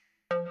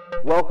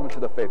Welcome to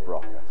the Faith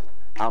Broadcast.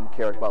 I'm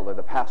Carrick Butler,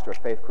 the pastor of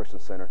Faith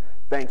Christian Center.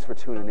 Thanks for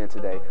tuning in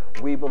today.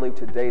 We believe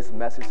today's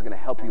message is going to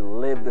help you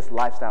live this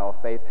lifestyle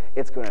of faith.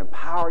 It's going to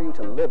empower you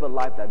to live a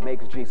life that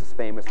makes Jesus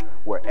famous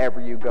wherever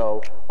you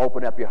go.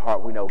 Open up your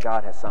heart. We know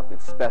God has something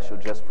special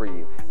just for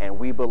you. And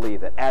we believe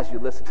that as you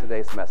listen to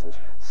today's message,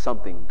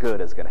 something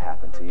good is going to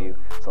happen to you.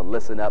 So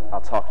listen up.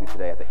 I'll talk to you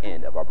today at the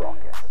end of our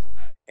broadcast.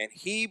 And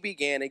he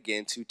began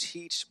again to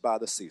teach by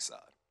the seaside.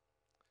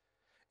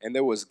 And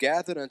there was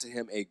gathered unto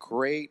him a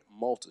great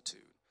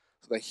multitude,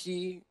 so that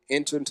he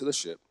entered into the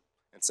ship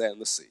and sat in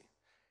the sea.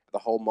 The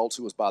whole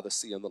multitude was by the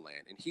sea on the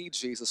land. And he,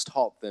 Jesus,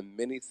 taught them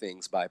many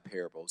things by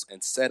parables,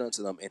 and said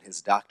unto them in his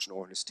doctrine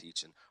or in his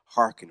teaching,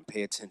 hearken,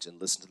 pay attention,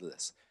 listen to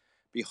this.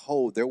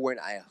 Behold, there went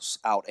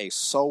out a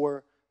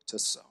sower to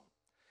sow.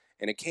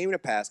 And it came to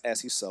pass,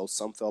 as he sowed,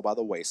 some fell by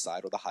the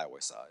wayside or the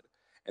highway side,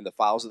 and the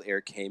fowls of the air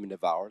came and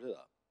devoured it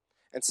up.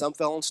 And some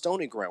fell on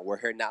stony ground, where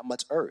had not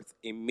much earth.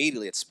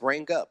 Immediately it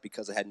sprang up,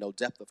 because it had no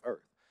depth of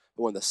earth.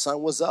 But when the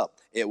sun was up,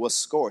 it was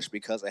scorched,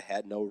 because it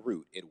had no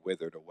root. It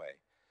withered away.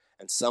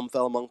 And some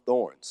fell among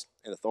thorns,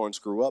 and the thorns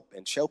grew up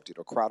and choked it,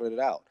 or crowded it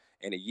out,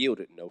 and it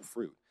yielded no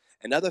fruit.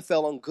 Another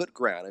fell on good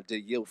ground, and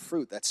did yield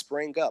fruit that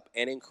sprang up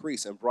and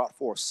increased, and brought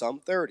forth some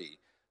 30,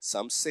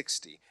 some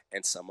 60,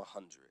 and some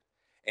 100.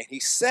 And he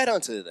said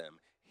unto them,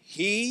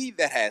 he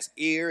that has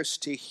ears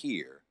to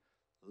hear,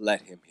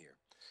 let him hear.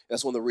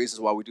 That's one of the reasons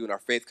why we do in our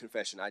faith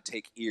confession, I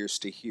take ears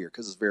to hear,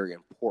 because it's very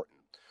important.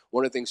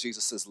 One of the things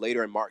Jesus says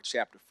later in Mark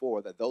chapter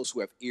 4, that those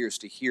who have ears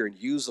to hear and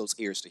use those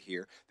ears to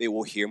hear, they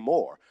will hear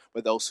more.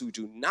 But those who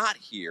do not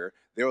hear,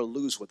 they'll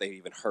lose what they've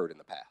even heard in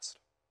the past.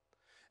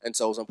 And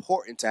so it's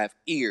important to have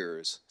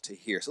ears to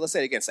hear. So let's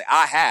say it again. Say,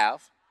 I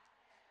have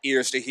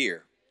ears to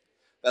hear.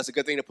 That's a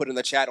good thing to put in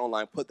the chat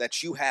online. Put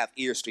that you have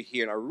ears to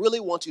hear. And I really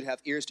want you to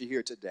have ears to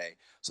hear today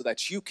so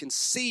that you can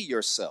see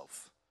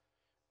yourself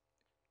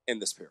in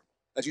this parable.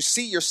 That you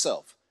see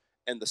yourself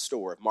in the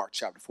story of Mark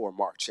chapter 4,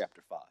 Mark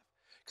chapter 5.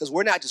 Because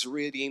we're not just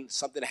reading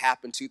something that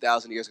happened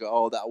 2,000 years ago,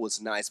 oh, that was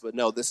nice. But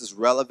no, this is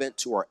relevant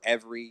to our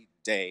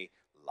everyday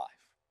life.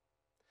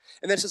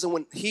 And then it says,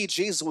 when he,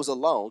 Jesus, was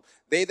alone,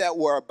 they that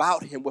were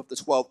about him with the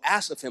 12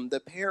 asked of him the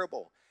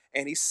parable.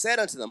 And he said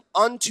unto them,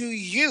 unto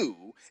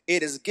you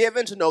it is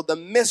given to know the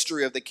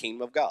mystery of the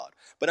kingdom of God.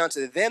 But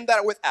unto them that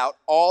are without,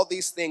 all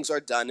these things are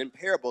done in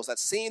parables, that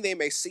seeing they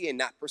may see and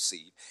not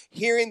perceive,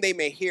 hearing they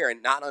may hear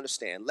and not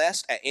understand,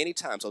 lest at any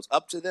time, so it's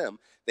up to them,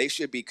 they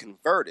should be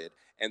converted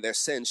and their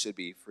sins should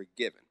be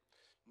forgiven.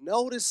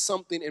 Notice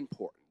something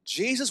important.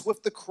 Jesus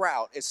with the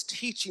crowd is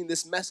teaching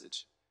this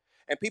message.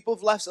 And people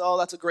have left, oh,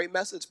 that's a great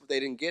message, but they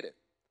didn't get it.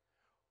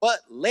 But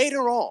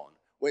later on,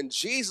 when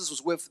Jesus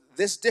was with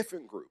this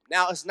different group.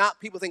 Now, it's not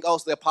people think, oh,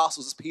 it's the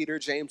apostles, it's Peter,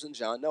 James, and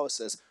John. No, it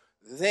says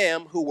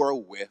them who were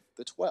with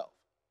the 12.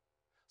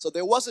 So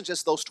there wasn't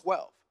just those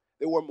 12.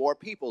 There were more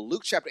people.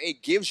 Luke chapter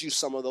 8 gives you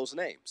some of those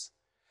names.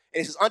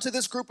 And it says, unto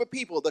this group of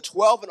people, the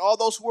 12 and all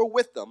those who were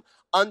with them,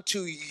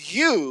 unto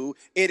you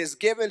it is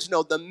given to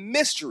know the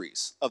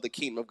mysteries of the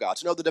kingdom of God,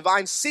 to know the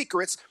divine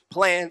secrets,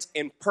 plans,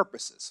 and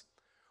purposes.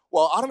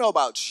 Well, I don't know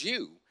about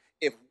you.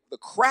 If the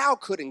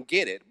crowd couldn't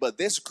get it, but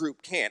this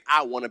group can,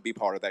 I want to be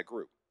part of that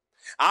group.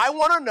 I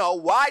want to know,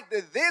 why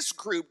did this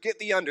group get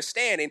the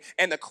understanding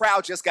and the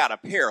crowd just got a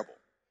parable?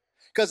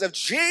 Because if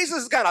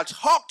Jesus is going to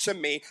talk to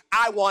me,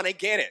 I want to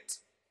get it.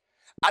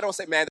 I don't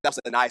say, man, that was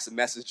a nice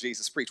message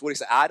Jesus preached. What did he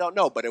say? I don't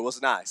know, but it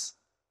was nice.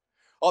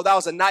 Oh, that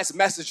was a nice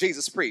message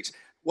Jesus preached.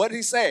 What did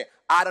he say?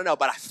 I don't know,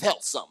 but I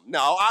felt something.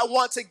 No, I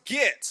want to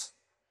get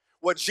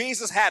what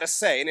Jesus had to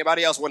say.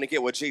 Anybody else want to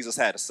get what Jesus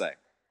had to say?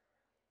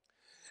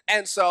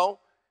 And so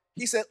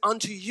he said,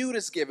 unto you it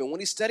is given. When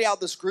you study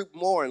out this group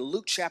more in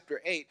Luke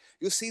chapter 8,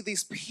 you'll see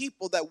these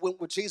people that went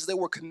with Jesus. They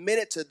were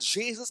committed to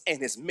Jesus and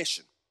his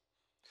mission.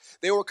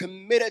 They were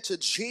committed to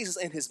Jesus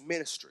and his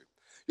ministry.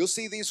 You'll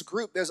see these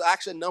group, there's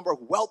actually a number of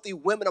wealthy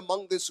women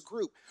among this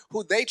group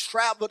who they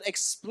traveled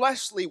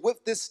expressly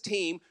with this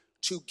team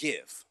to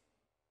give,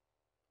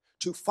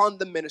 to fund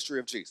the ministry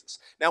of Jesus.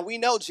 Now, we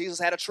know Jesus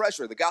had a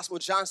treasurer. The Gospel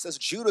of John says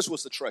Judas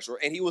was the treasurer,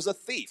 and he was a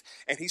thief,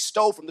 and he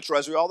stole from the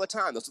treasury all the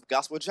time. That's what the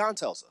Gospel of John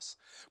tells us.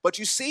 But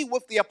you see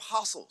with the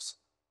apostles,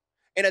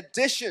 in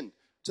addition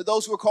to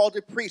those who are called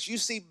to preach, you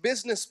see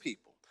business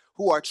people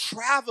who are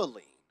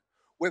traveling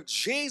with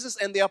Jesus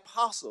and the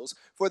apostles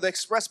for the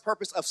express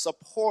purpose of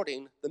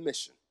supporting the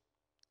mission.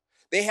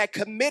 They had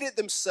committed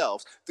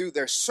themselves through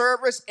their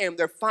service and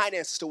their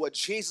finances to what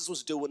Jesus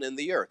was doing in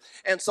the earth.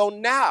 And so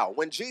now,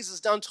 when Jesus is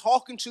done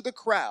talking to the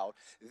crowd,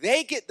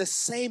 they get the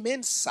same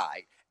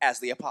insight as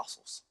the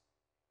apostles.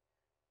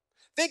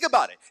 Think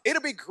about it.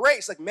 It'll be great.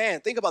 It's like,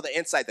 man, think about the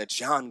insight that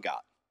John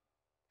got.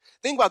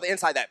 Think about the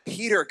insight that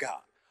Peter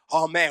got.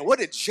 Oh, man, what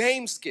did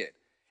James get?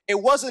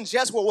 It wasn't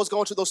just what was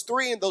going to those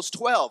 3 and those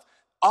 12.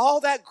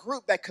 All that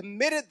group that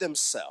committed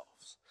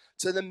themselves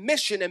to the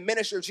mission and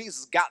ministry of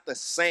Jesus got the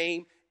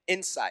same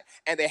insight.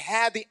 And they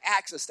had the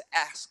access to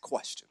ask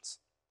questions.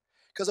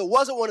 Because it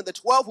wasn't one of the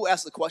 12 who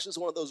asked the questions,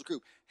 one of those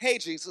group. Hey,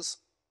 Jesus,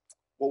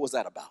 what was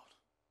that about?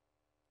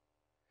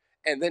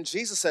 And then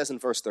Jesus says in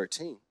verse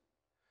 13,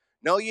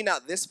 Know ye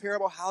not this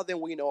parable? How then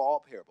will you know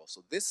all parables?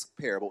 So this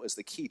parable is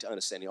the key to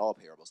understanding all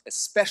parables,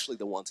 especially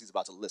the ones he's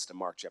about to list in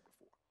Mark chapter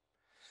 4.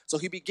 So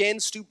he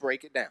begins to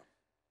break it down.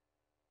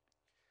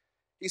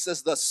 He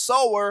says, the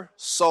sower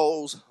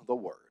sows the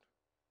word.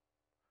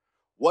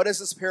 What is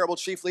this parable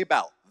chiefly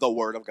about? The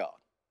word of God.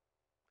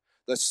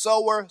 The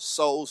sower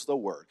sows the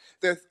word.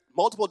 There are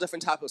multiple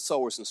different types of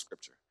sowers in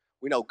Scripture.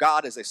 We know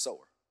God is a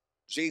sower.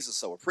 Jesus is a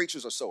sower.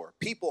 Preachers are sowers.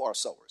 People are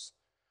sowers.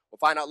 We'll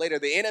find out later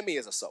the enemy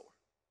is a sower.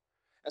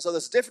 And so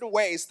there's different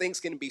ways things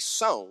can be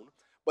sown,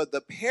 but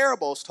the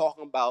parable is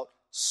talking about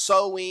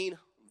sowing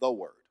the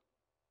word.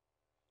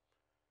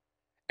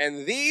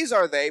 And these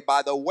are they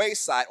by the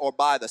wayside or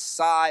by the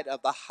side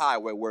of the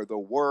highway where the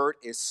word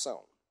is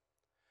sown.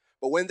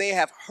 But when they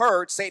have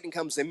heard, Satan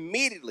comes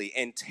immediately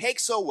and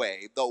takes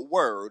away the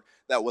word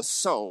that was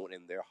sown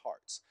in their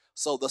hearts.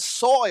 So the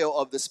soil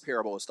of this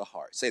parable is the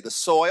heart. Say, the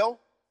soil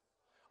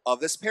of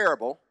this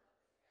parable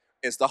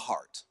is the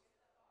heart.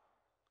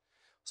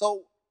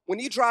 So when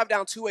you drive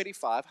down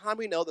 285, how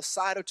many know the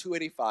side of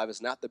 285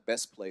 is not the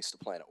best place to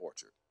plant an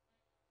orchard?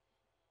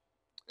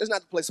 It's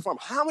not the place to farm.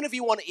 How many of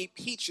you want to eat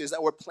peaches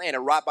that were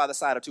planted right by the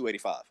side of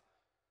 285?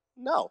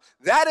 No,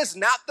 that is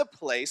not the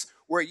place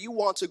where you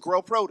want to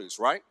grow produce,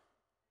 right?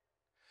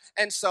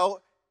 And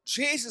so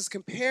Jesus is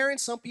comparing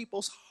some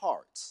people's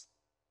hearts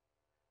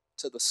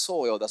to the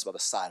soil that's by the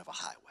side of a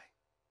highway.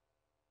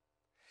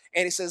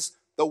 And he says,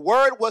 the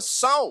word was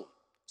sown.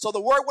 So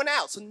the word went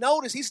out. So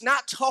notice he's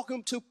not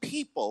talking to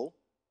people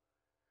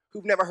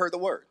who've never heard the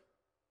word.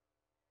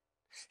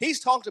 He's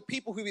talking to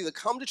people who've either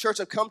come to church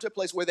or come to a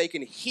place where they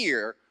can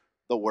hear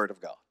the word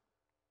of God.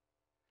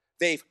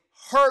 They've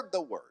heard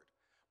the word.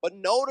 But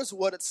notice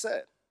what it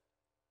said.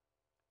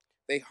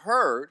 They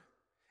heard,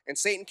 and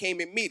Satan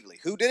came immediately.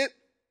 Who did it?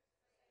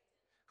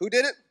 Who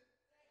did it?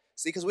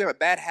 See, because we have a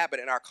bad habit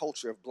in our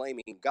culture of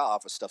blaming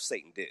God for stuff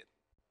Satan did.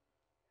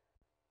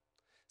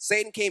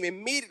 Satan came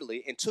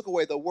immediately and took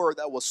away the word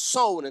that was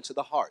sown into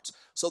the hearts.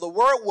 So the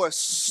word was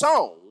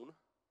sown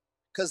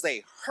because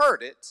they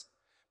heard it,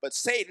 but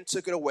Satan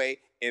took it away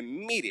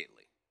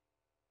immediately.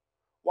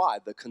 Why?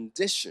 The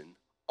condition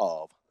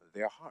of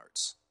their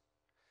hearts.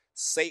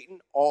 Satan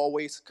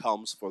always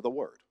comes for the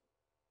word.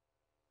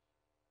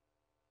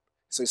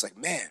 So he's like,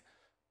 man,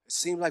 it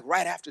seemed like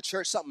right after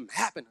church something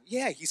happened.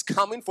 Yeah, he's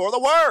coming for the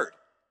word.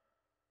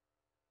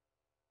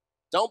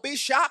 Don't be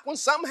shocked when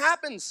something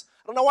happens.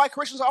 I don't know why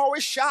Christians are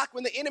always shocked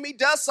when the enemy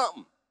does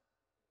something.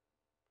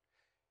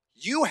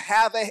 You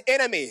have an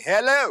enemy.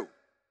 Hello.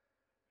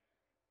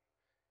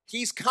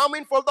 He's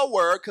coming for the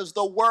word because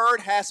the word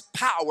has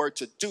power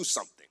to do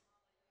something.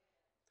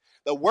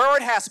 The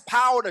word has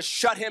power to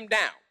shut him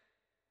down.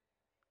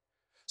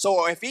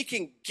 So if he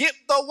can get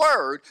the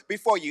word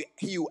before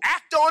you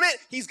act on it,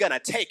 he's going to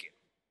take it.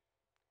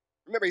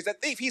 Remember, he's a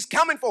thief. He's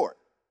coming for it.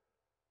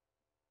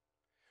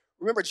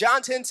 Remember,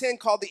 John 10:10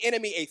 called the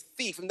enemy a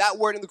thief, and that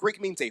word in the Greek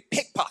means a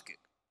pickpocket.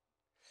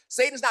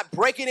 Satan's not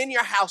breaking in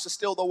your house to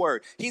steal the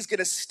word. He's going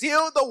to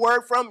steal the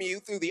word from you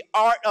through the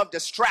art of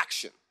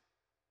distraction.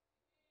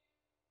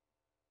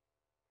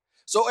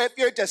 So if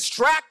you're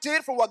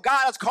distracted from what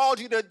God has called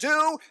you to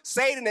do,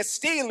 Satan is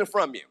stealing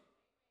from you.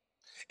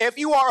 If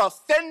you are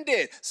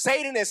offended,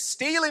 Satan is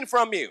stealing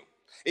from you.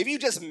 If you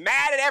just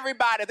mad at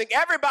everybody, think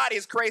everybody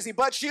is crazy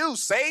but you,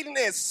 Satan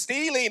is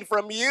stealing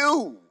from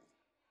you.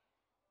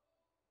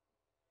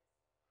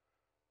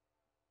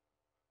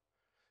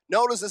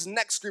 Notice this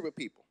next group of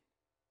people.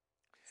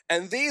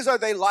 And these are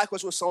they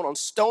likewise were sown on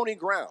stony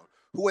ground,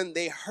 who when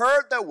they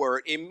heard the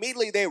word,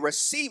 immediately they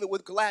receive it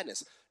with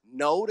gladness.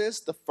 Notice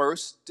the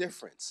first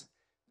difference.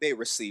 They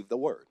received the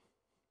word.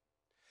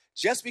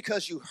 Just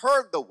because you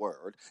heard the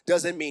word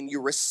doesn't mean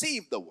you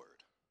received the word.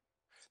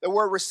 The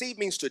word receive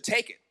means to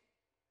take it.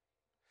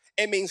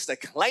 It means to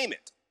claim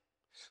it.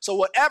 So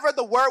whatever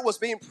the word was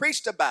being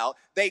preached about,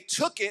 they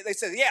took it, they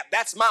said, yeah,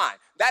 that's mine.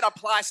 That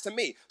applies to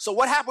me. So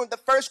what happened with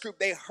the first group?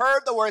 They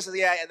heard the words and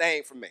said, yeah, that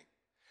ain't for me.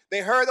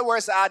 They heard the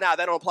words and said, nah,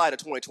 that don't apply to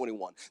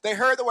 2021. They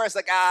heard the words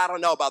like, I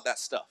don't know about that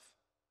stuff.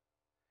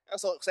 And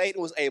so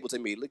Satan was able to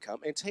immediately come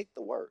and take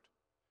the word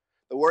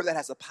that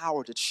has the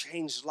power to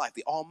change life,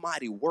 the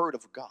almighty word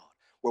of God,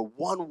 where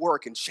one word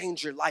can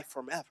change your life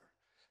forever.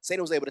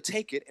 Satan was able to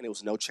take it, and it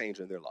was no change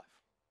in their life.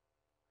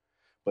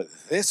 But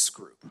this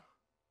group,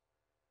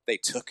 they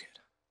took it.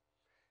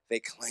 They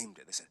claimed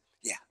it. They said,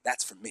 yeah,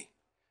 that's for me.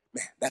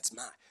 Man, that's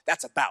mine.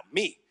 That's about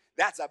me.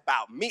 That's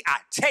about me. I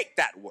take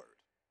that word.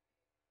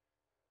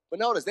 But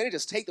notice, they didn't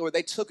just take the word.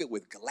 They took it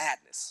with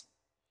gladness,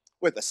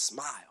 with a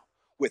smile,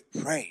 with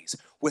praise,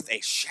 with a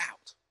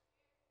shout.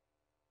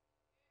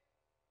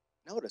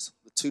 Notice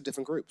the two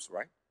different groups,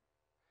 right?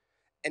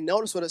 And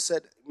notice what it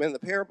said in the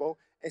parable.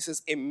 It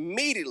says,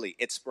 immediately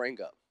it sprang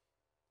up.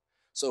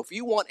 So if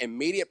you want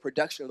immediate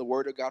production of the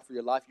word of God for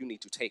your life, you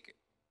need to take it.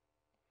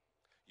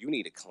 You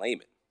need to claim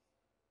it.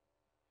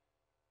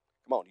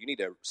 Come on, you need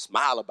to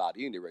smile about it.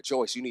 You need to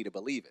rejoice. You need to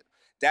believe it.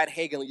 Dad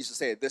Hagin used to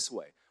say it this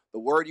way. The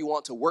word you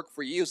want to work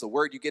for you is the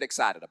word you get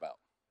excited about.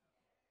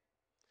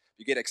 If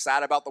you get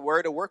excited about the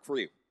word, it'll work for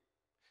you.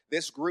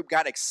 This group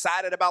got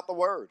excited about the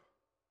word.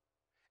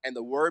 And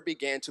the word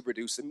began to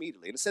produce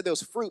immediately. And it said there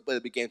was fruit, but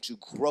it began to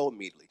grow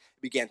immediately.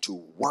 It began to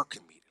work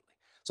immediately.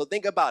 So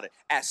think about it.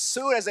 As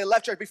soon as they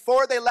left church,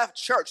 before they left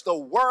church, the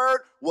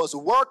word was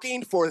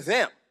working for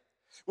them.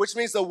 Which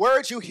means the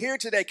words you hear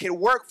today can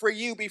work for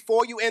you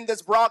before you end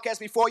this broadcast,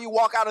 before you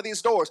walk out of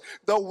these doors.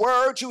 The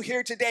words you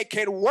hear today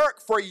can work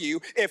for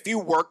you if you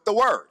work the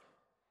word.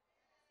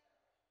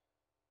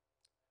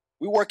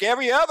 We work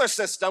every other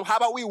system. How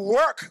about we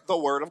work the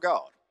word of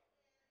God?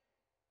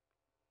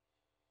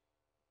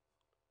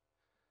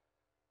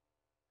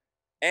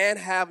 And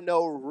have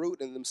no root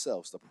in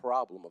themselves, the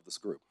problem of this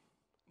group.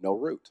 No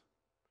root.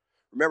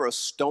 Remember, a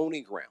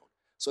stony ground.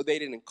 So they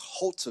didn't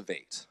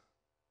cultivate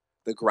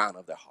the ground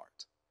of their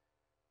heart.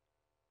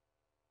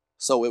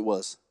 So it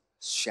was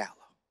shallow.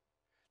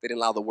 They didn't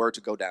allow the word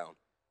to go down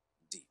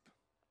deep.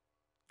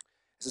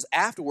 It says,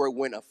 afterward,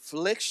 when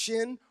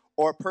affliction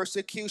or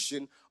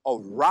persecution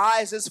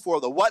arises for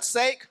the what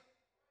sake?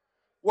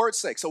 Word's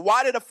sake. So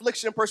why did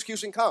affliction and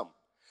persecution come?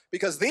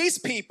 Because these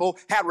people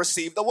had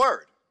received the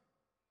word.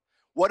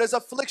 What is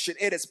affliction?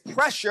 It is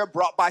pressure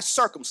brought by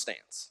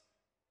circumstance.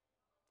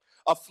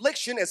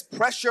 Affliction is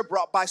pressure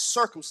brought by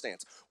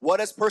circumstance. What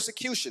is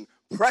persecution?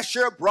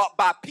 Pressure brought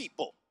by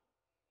people.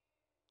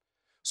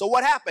 So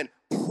what happened?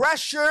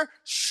 Pressure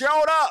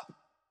showed up.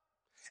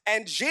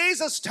 And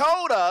Jesus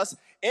told us,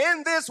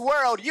 in this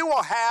world, you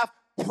will have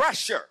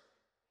pressure.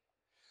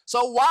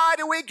 So why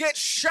do we get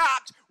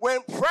shocked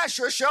when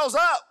pressure shows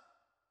up?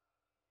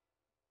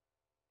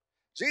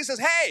 Jesus says,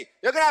 hey,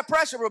 you're going to have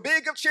pressure, but be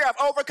of good cheer. I've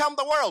overcome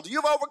the world.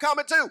 You've overcome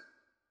it too.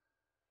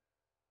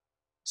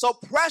 So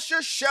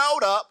pressure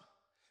showed up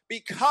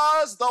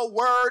because the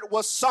word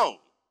was sown.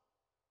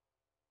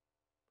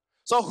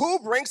 So who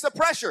brings the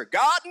pressure?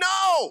 God?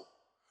 No.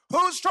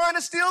 Who's trying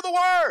to steal the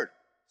word?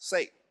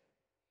 Satan.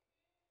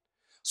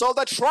 So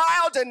the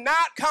trial did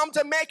not come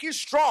to make you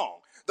strong.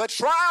 The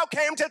trial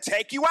came to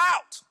take you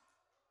out.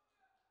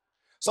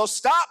 So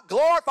stop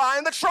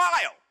glorifying the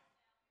trial.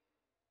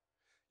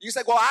 You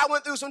say, well, I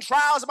went through some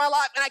trials in my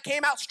life and I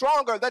came out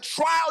stronger. The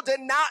trial did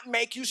not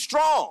make you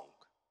strong.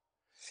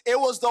 It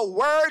was the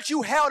word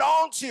you held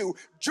on to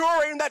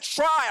during the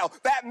trial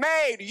that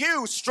made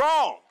you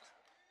strong.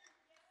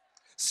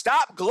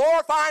 Stop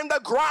glorifying the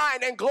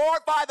grind and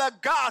glorify the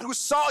God who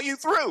saw you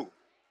through.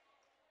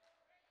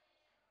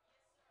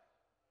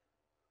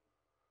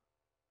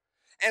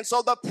 And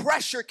so the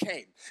pressure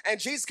came. And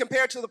Jesus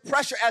compared to the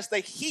pressure as the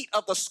heat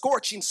of the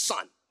scorching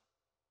sun.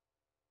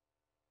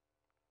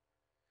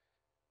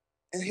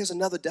 And here's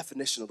another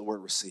definition of the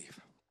word receive.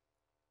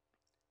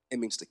 It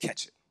means to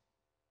catch it.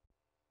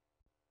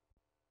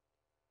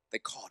 They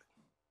caught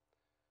it.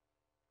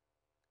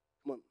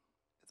 Come on,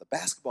 if the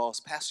basketball is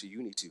past you,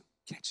 you need to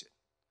catch it.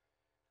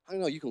 How do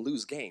you know you can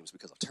lose games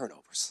because of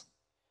turnovers?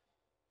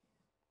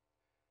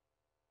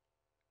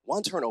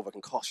 One turnover can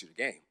cost you the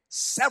game.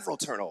 Several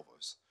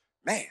turnovers.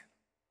 Man,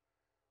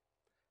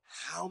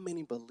 how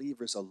many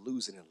believers are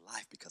losing in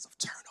life because of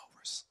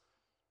turnovers?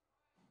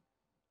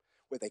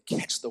 Where they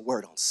catch the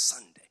word on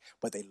Sunday,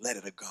 but they let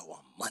it go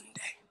on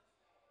Monday.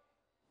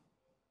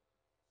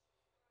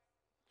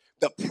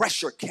 The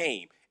pressure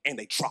came and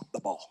they dropped the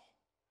ball.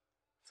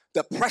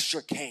 The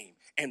pressure came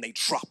and they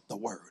dropped the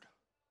word.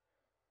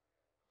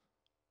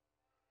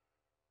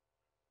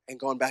 And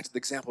going back to the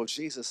example of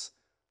Jesus,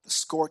 the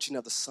scorching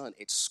of the sun,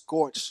 it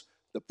scorched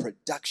the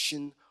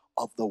production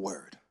of the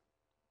word.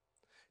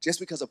 Just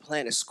because a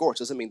plant is scorched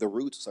doesn't mean the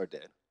roots are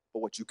dead,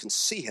 but what you can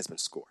see has been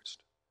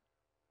scorched.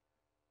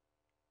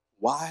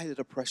 Why did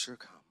the pressure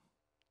come?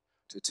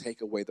 To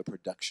take away the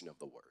production of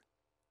the word.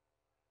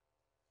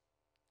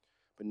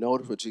 But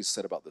notice what Jesus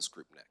said about this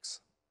group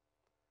next.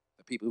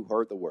 The people who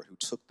heard the word, who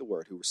took the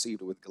word, who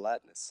received it with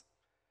gladness.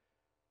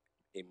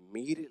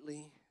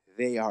 Immediately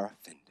they are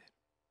offended.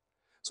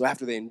 So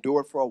after they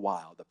endured for a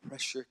while, the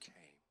pressure came.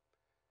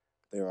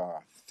 They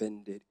are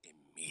offended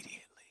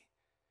immediately.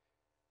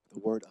 The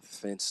word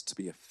offense, to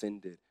be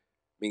offended,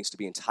 means to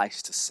be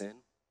enticed to sin.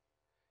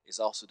 It's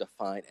also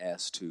defined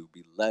as to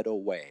be led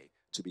away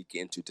to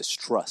begin to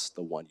distrust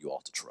the one you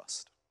ought to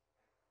trust.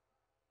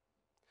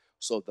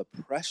 So the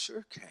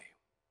pressure came.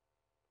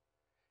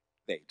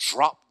 They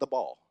dropped the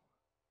ball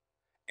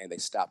and they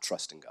stopped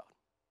trusting God.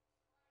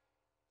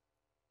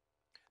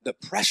 The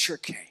pressure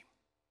came.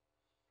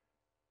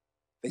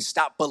 They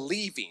stopped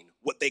believing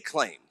what they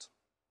claimed.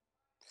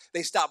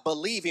 They stopped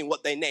believing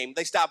what they named.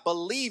 They stopped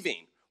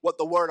believing what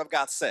the word of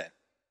God said.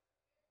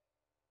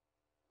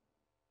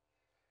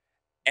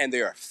 And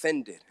they're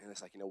offended. And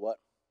it's like, you know what?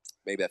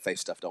 Maybe that faith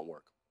stuff don't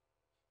work.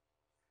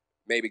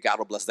 Maybe God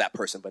will bless that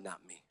person, but not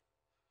me.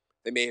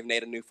 They may have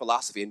made a new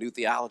philosophy, a new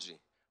theology,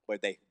 where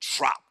they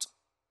dropped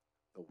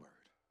the word.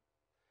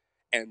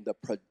 And the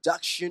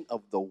production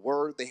of the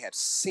word they had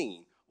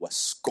seen was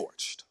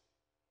scorched.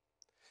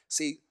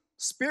 See,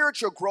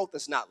 spiritual growth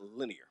is not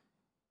linear.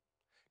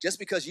 Just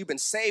because you've been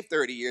saved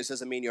 30 years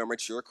doesn't mean you're a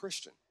mature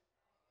Christian.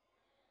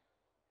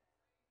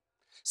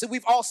 See,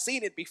 we've all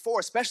seen it before,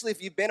 especially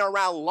if you've been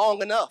around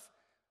long enough.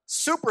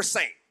 Super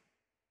saint.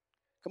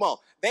 Come on.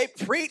 They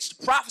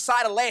preached,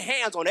 prophesied, and lay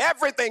hands on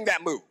everything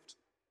that moved.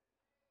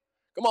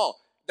 Come on.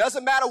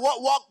 Doesn't matter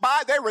what walked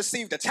by, they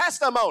received a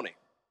testimony.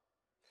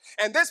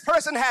 And this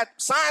person had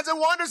signs and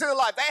wonders in their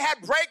life. They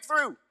had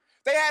breakthrough.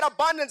 They had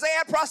abundance. They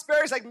had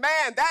prosperity. It's like,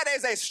 man, that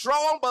is a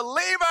strong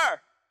believer.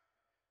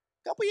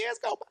 A couple years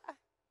go by.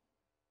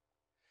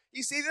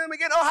 You see them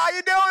again. Oh, how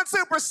you doing,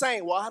 Super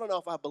Saint? Well, I don't know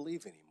if I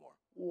believe anymore.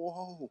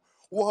 Whoa.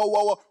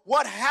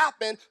 What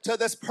happened to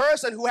this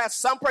person who had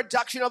some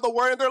production of the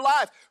word in their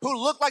life, who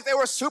looked like they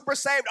were super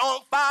saved,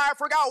 on fire,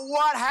 forgot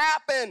what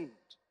happened?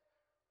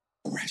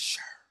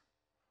 Pressure.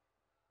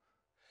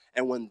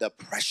 And when the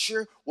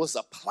pressure was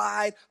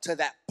applied to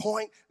that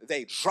point,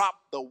 they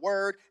dropped the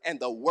word,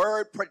 and the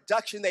word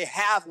production they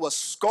have was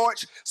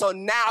scorched. So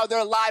now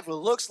their life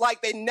looks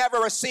like they never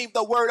received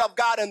the word of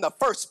God in the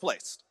first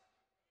place.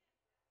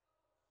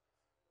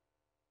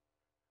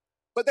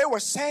 But they were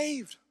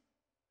saved.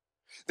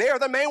 They are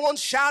the main ones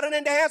shouting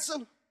and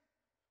dancing.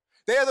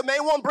 They are the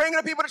main one bringing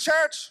the people to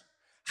church.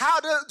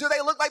 How do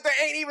they look like they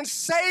ain't even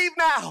saved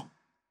now?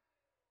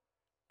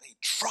 They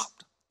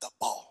dropped the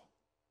ball.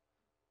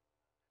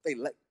 They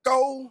let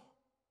go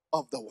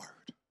of the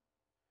word.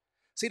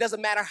 See, it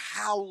doesn't matter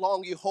how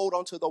long you hold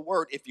on to the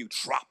word if you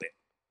drop it.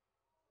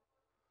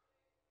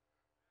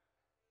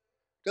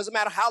 Doesn't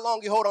matter how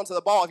long you hold on to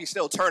the ball if you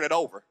still turn it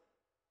over.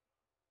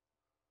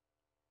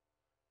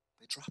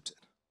 They dropped it.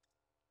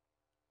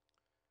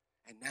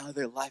 And now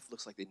their life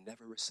looks like they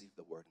never received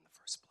the word in the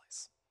first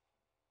place.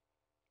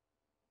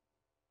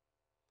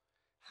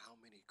 How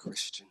many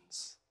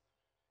Christians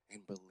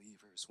and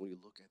believers, when you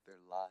look at their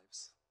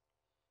lives,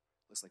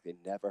 looks like they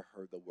never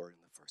heard the word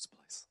in the first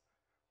place.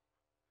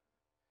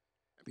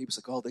 And people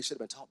say, oh, they should have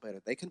been taught better.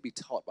 They can be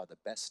taught by the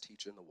best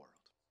teacher in the world.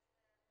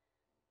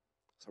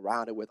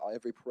 Surrounded with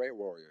every prayer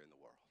warrior in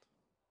the world.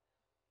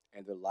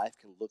 And their life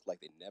can look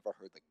like they never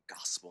heard the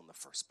gospel in the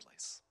first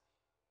place.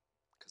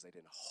 Because they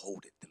didn't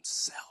hold it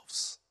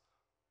themselves.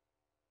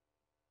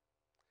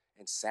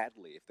 And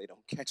sadly, if they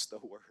don't catch the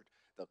word,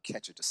 they'll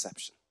catch a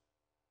deception.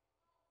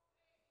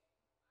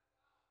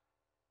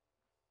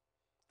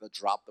 They'll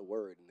drop the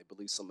word and they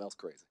believe something else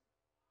crazy.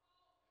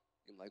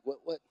 You're like, what,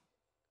 wait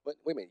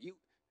a minute,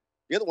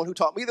 you're the one who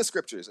taught me the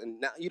scriptures,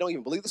 and now you don't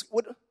even believe this?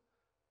 What?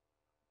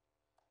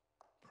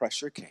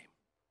 Pressure came.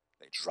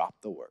 They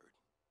dropped the word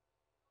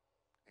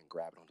and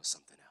grabbed onto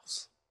something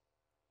else.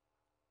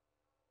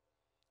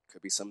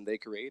 Could be something they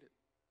created.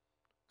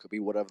 Could be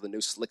whatever the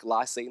new slick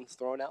lie Satan's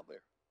throwing out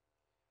there.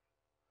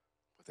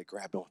 But they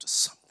grabbed onto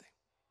something.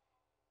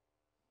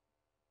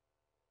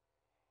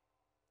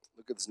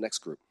 Look at this next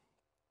group.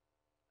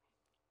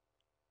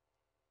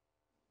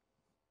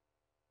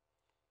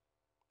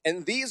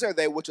 And these are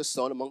they which are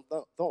sown among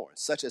thorns,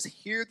 such as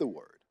hear the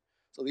word.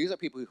 So these are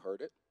people who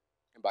heard it,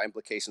 and by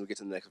implication, we get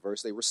to the next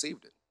verse, they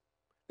received it.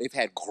 They've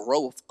had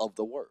growth of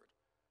the word.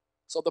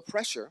 So the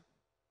pressure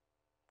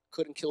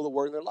couldn't kill the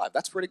word in their life.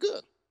 That's pretty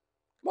good.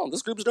 Come on,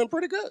 this group is doing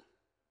pretty good.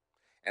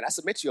 And I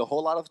submit to you, a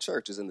whole lot of the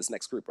church is in this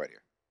next group right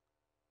here.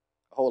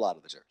 A whole lot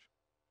of the church.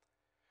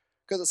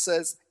 Because it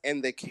says,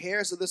 and the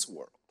cares of this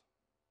world,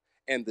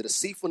 and the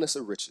deceitfulness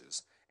of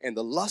riches, and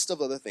the lust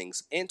of other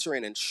things enter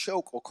in and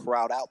choke or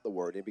crowd out the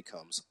word, and it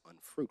becomes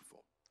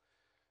unfruitful.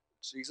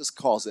 Jesus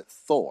calls it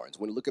thorns.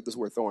 When you look at this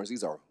word thorns,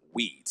 these are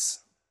weeds.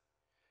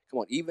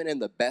 Come on, even in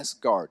the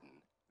best garden,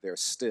 there's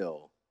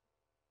still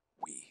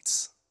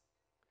weeds.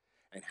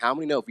 And how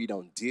many know if you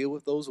don't deal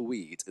with those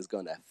weeds, it's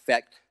going to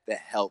affect the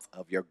health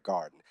of your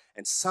garden?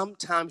 And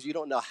sometimes you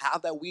don't know how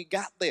that weed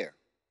got there,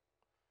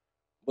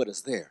 but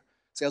it's there.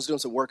 See, I was doing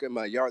some work in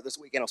my yard this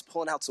week, and I was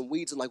pulling out some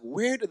weeds, and like,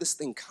 where did this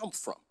thing come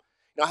from?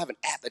 I have an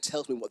app that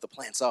tells me what the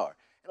plants are.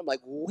 And I'm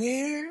like,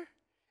 where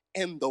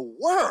in the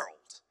world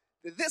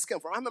did this come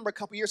from? I remember a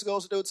couple years ago I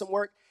was doing some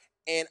work,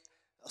 and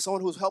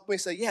someone who was helping me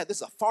said, yeah, this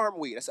is a farm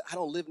weed. I said, I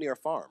don't live near a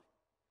farm.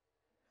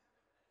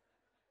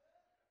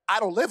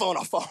 I don't live on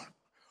a farm.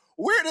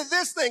 Where did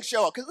this thing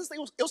show up? Because this thing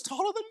was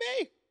taller than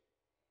me.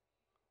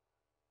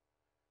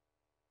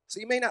 So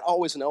you may not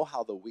always know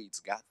how the weeds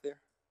got there,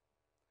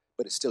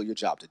 but it's still your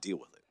job to deal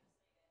with it.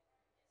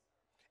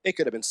 It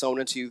could have been sown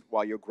into you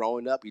while you're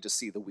growing up. You just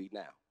see the weed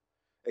now.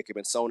 It could have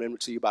been sown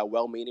into you by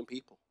well-meaning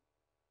people.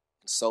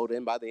 Sowed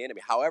in by the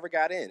enemy. However it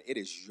got in, it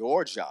is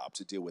your job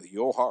to deal with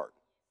your heart.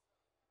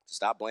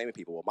 Stop blaming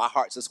people. Well, my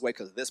heart's this way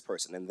because of this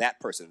person and that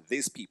person,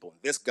 these people,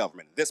 this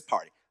government, this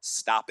party.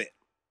 Stop it.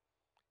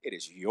 It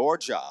is your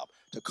job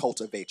to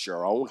cultivate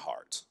your own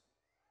heart.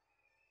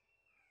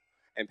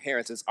 And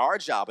parents, it's our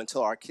job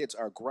until our kids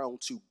are grown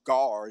to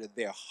guard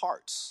their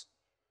hearts,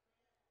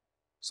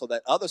 so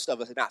that other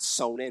stuff is not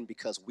sown in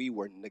because we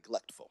were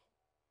neglectful.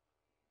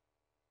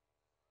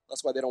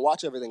 That's why they don't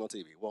watch everything on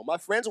TV. Well, my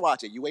friends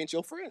watch it. You ain't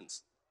your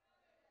friends.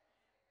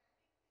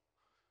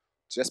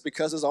 Just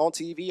because it's on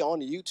TV,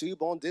 on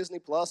YouTube, on Disney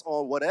Plus,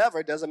 on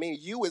whatever, doesn't mean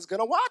you is going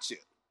to watch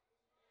it.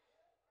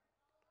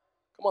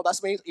 Come on, that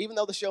means even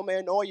though the show may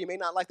annoy you, may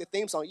not like the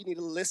theme song, you need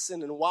to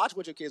listen and watch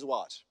what your kids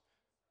watch.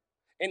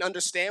 And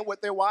understand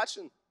what they're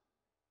watching.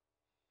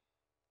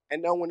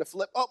 And know when to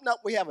flip. Oh, no,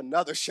 we have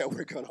another show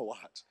we're going to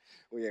watch.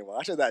 We ain't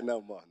watching that no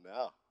more.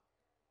 No.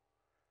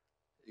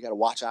 You got to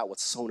watch out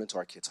what's sown into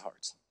our kids'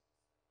 hearts.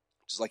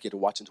 just like you have to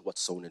watch into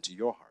what's sown into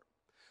your heart.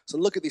 So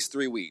look at these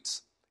three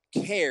weeds.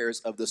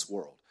 Cares of this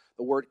world.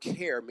 The word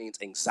care means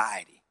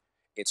anxiety.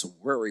 It's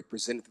worry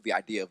presented through the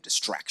idea of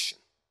distraction.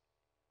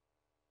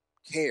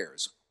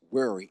 Cares,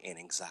 worry, and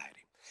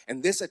anxiety.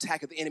 And this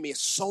attack of the enemy is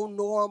so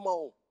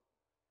normal,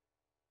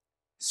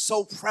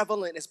 so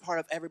prevalent as part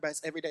of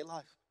everybody's everyday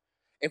life.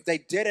 If they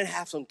didn't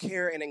have some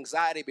care and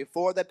anxiety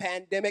before the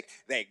pandemic,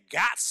 they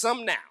got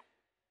some now.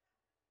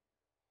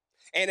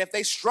 And if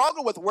they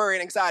struggle with worry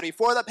and anxiety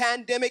before the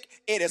pandemic,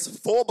 it is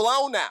full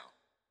blown now.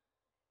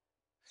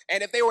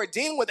 And if they were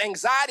dealing with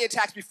anxiety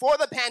attacks before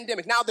the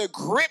pandemic, now they're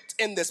gripped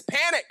in this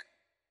panic.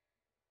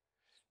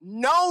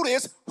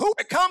 Notice who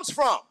it comes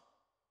from.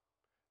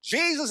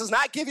 Jesus does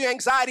not give you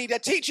anxiety to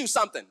teach you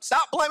something.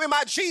 Stop blaming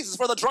my Jesus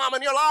for the drama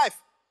in your life.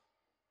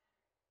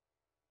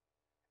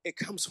 It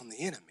comes from the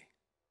enemy.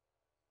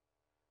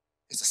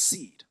 It's a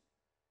seed.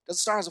 It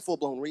doesn't start as a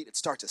full-blown weed. It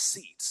starts as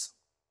seeds.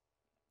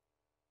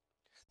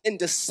 In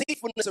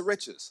deceitfulness of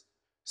riches.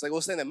 It's like,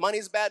 well, saying that money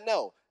is bad?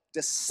 No.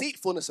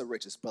 Deceitfulness of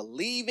riches.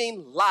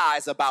 Believing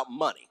lies about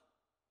money.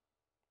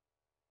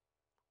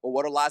 Well,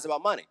 what are lies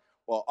about money?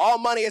 Well, all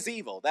money is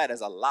evil. That is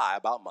a lie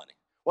about money.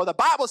 Well, the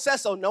Bible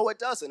says so. No, it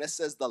doesn't. It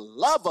says the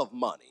love of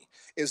money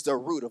is the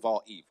root of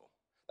all evil.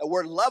 The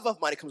word love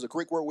of money comes from a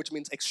Greek word which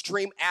means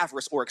extreme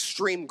avarice or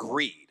extreme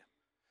greed.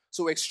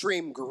 So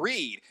extreme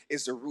greed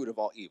is the root of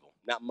all evil,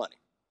 not money.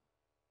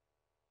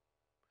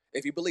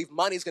 If you believe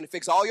money is going to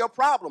fix all your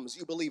problems,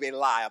 you believe a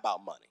lie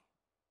about money.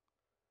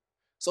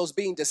 So it's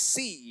being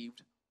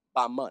deceived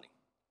by money.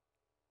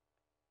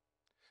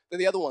 Then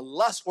the other one,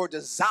 lust or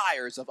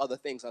desires of other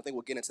things. I think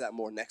we'll get into that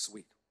more next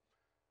week.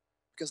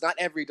 Because not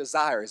every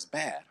desire is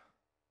bad,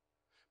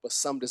 but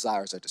some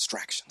desires are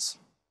distractions.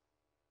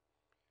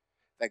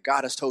 That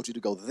God has told you to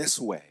go this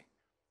way.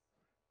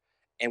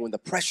 And when the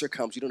pressure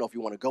comes, you don't know if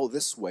you want to go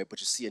this way,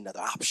 but you see another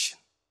option.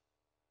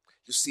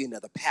 You see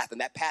another path, and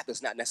that path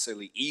is not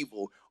necessarily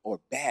evil or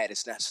bad.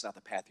 It's not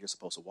the path you're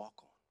supposed to walk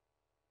on.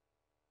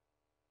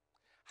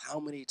 How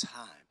many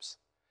times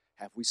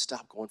have we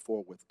stopped going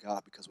forward with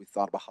God because we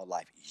thought about how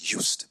life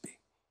used to be?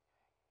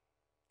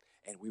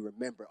 And we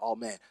remember, oh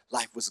man,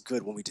 life was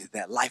good when we did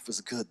that. Life was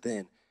good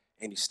then.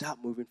 And you stop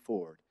moving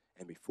forward,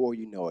 and before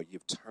you know it,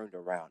 you've turned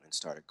around and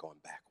started going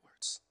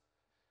backwards.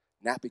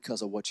 Not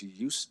because of what you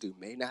used to do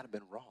may not have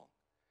been wrong.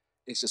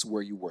 It's just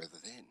where you were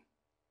then.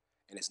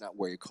 And it's not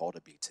where you're called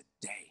to be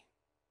today.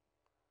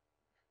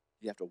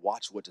 You have to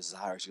watch what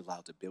desires you allow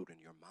to build in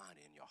your mind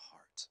and your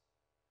heart.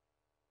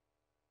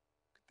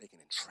 They can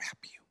entrap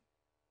you.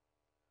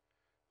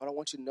 But I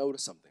want you to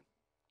notice something.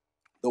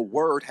 The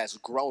word has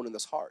grown in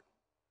this heart,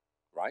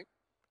 right?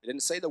 It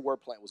didn't say the word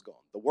plant was gone.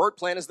 The word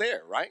plant is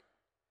there, right?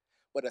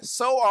 But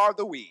so are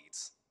the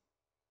weeds.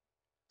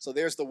 So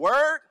there's the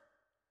word,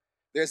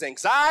 there's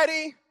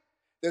anxiety,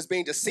 there's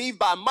being deceived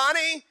by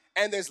money,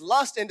 and there's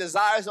lust and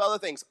desires of other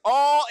things,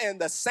 all in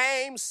the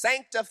same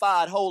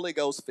sanctified, Holy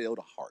Ghost-filled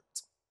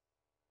heart.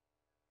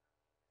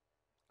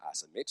 I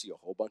submit to you,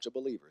 a whole bunch of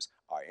believers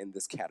are in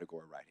this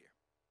category right here.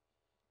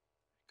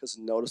 Because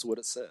notice what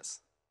it says.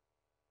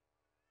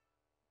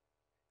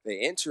 They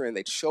enter and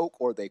they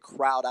choke or they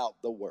crowd out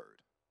the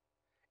word,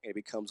 and it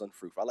becomes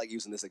unfruitful. I like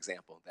using this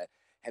example. That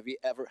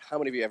how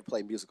many of you ever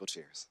played musical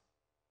chairs?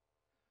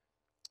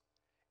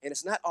 And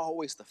it's not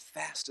always the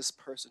fastest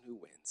person who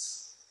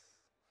wins,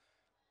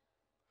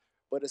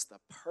 but it's the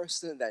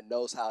person that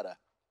knows how to,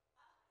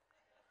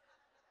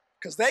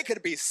 because they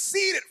could be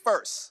seated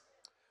first.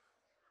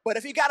 But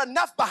if you got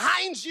enough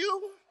behind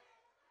you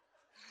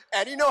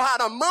and you know how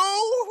to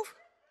move,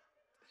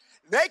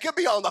 they could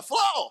be on the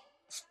floor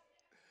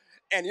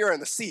and you're in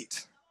the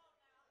seat.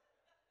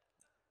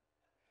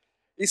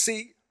 You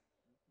see,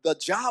 the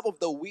job of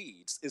the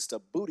weeds is to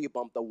booty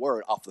bump the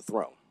word off the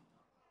throne.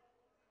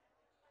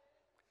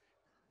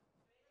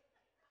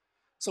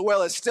 So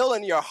while it's still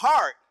in your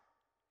heart,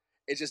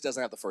 it just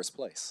doesn't have the first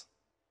place.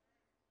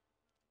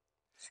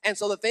 And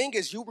so the thing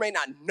is, you may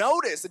not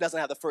notice it doesn't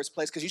have the first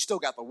place because you still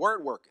got the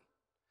word working.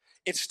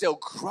 It's still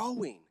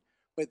growing,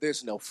 but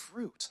there's no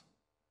fruit.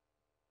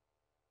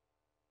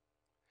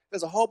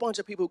 There's a whole bunch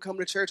of people who come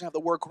to church and have the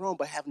word grown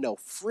but have no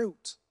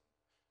fruit.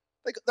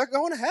 They're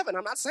going to heaven.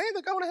 I'm not saying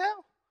they're going to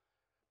hell.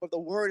 But the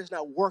word is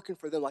not working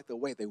for them like the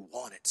way they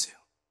want it to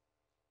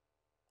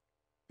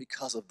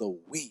because of the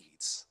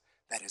weeds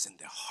that is in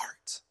their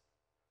heart.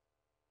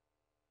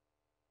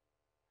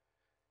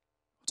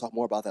 We'll talk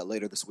more about that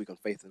later this week on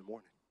Faith in the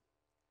Morning.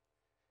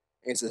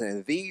 And it says,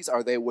 and these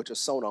are they which are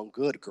sown on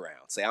good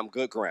ground. Say, I'm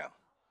good ground.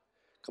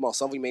 Come on,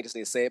 some of you may just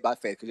need to say it by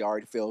faith because you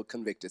already feel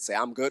convicted. Say,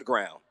 I'm good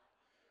ground.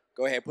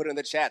 Go ahead, put it in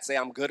the chat. Say,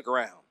 I'm good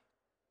ground.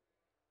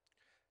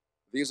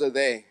 These are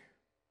they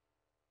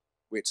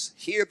which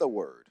hear the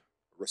word,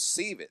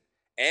 receive it,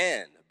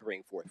 and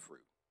bring forth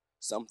fruit.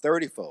 Some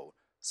 30-fold,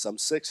 some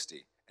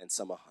 60, and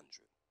some 100.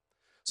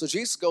 So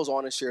Jesus goes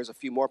on and shares a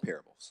few more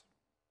parables.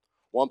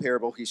 One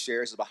parable he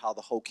shares is about how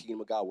the whole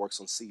kingdom of God works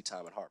on seed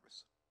time and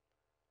harvest.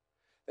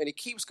 Then he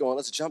keeps going.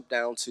 Let's jump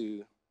down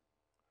to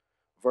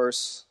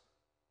verse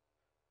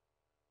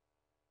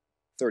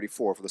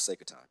 34 for the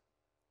sake of time.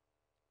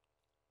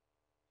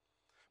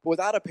 But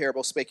without a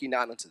parable spake he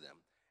not unto them.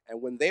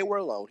 And when they were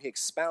alone, he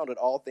expounded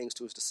all things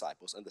to his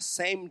disciples. And the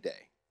same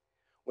day,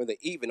 when the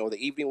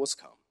evening was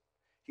come,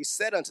 he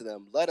said unto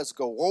them, let us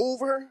go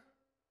over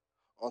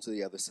onto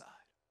the other side.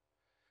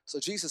 So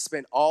Jesus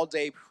spent all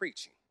day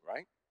preaching,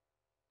 right?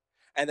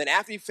 And then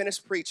after he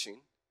finished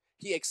preaching,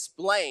 he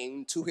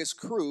explained to his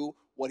crew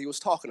what he was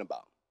talking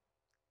about.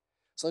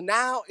 So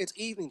now it's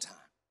evening time.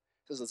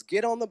 He says, let's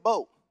get on the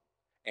boat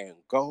and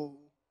go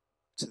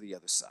to the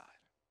other side.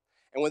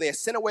 And when they had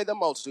sent away the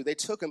multitude, they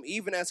took him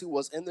even as he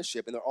was in the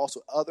ship, and there were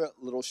also other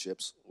little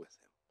ships with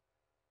him.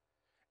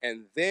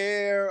 And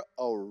there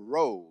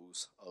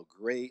arose a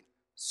great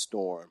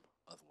storm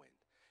of wind.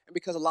 And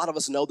because a lot of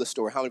us know the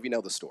story, how many of you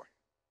know the story?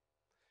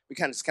 We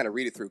just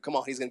read it through. Come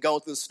on, he's going to go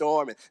through the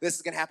storm, and this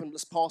is going to happen.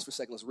 Let's pause for a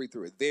second. Let's read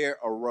through it. There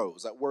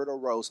arose. That word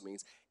arose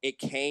means it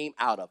came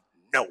out of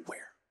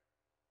nowhere.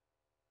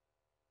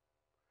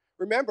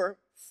 Remember,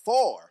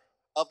 4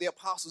 of the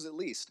apostles at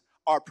least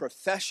are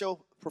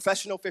professional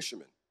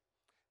fishermen.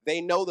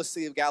 They know the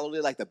Sea of Galilee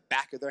like the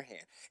back of their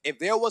hand. If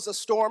there was a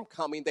storm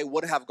coming, they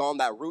wouldn't have gone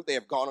that route. They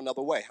have gone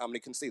another way. How many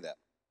can see that?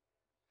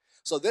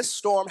 So this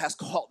storm has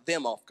caught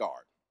them off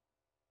guard.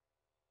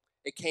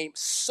 It came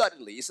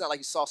suddenly. It's not like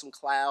you saw some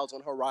clouds on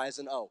the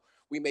horizon. Oh,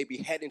 we may be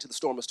heading to the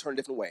storm. Let's turn a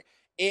different way.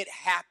 It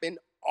happened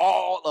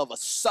all of a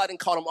sudden,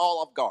 caught them all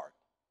off guard.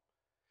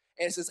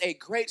 And it says a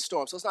great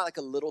storm. So it's not like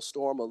a little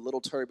storm, a little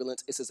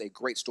turbulence. It says a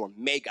great storm.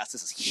 Megas.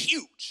 This is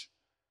huge.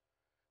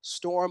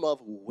 Storm of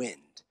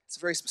wind. It's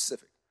very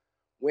specific.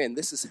 Wind.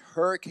 This is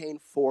hurricane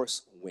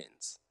force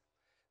winds.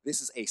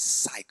 This is a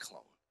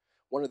cyclone.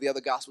 One of the other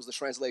Gospels, the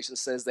translation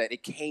says that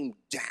it came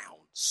down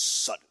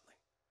suddenly.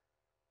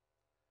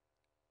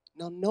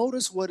 Now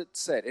notice what it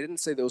said. It didn't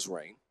say there was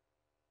rain,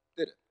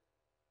 did it?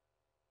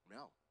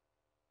 No.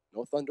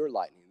 No thunder or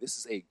lightning. This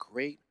is a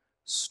great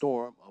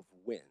storm of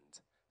wind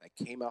that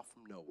came out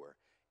from nowhere.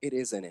 It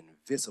is an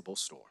invisible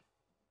storm.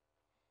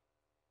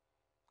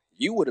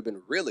 You would have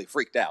been really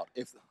freaked out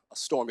if a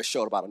storm just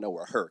showed up out of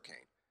nowhere, a hurricane.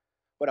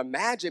 But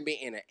imagine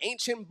being in an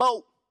ancient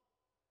boat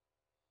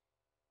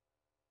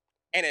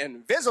and an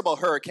invisible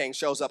hurricane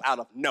shows up out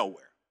of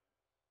nowhere.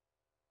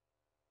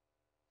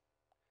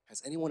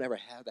 Has anyone ever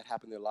had that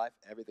happen in their life?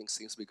 Everything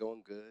seems to be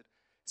going good,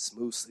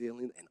 smooth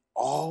sailing, and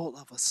all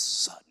of a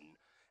sudden,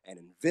 an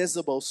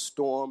invisible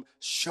storm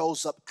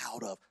shows up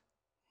out of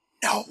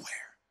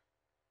nowhere.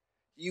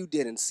 You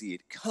didn't see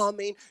it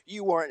coming.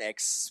 You weren't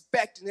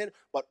expecting it.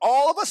 But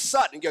all of a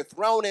sudden, you're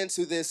thrown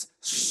into this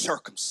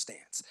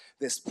circumstance,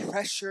 this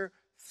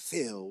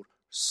pressure-filled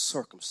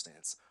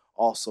circumstance,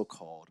 also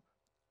called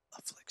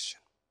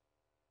affliction.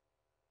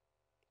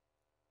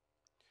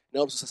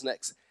 Notice this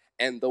next.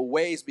 And the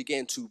waves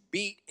began to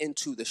beat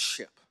into the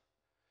ship.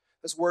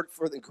 This word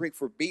for the Greek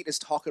for beat is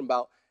talking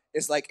about,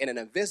 it's like an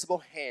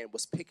invisible hand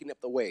was picking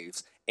up the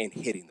waves and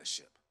hitting the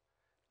ship.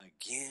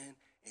 Again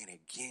and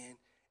again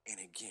and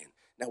again.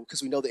 Now,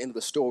 because we know the end of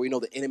the story, we know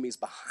the enemy's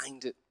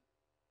behind it.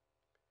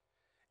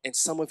 And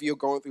some of you are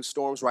going through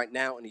storms right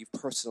now and you've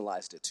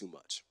personalized it too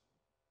much.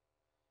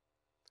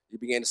 You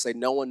began to say,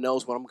 no one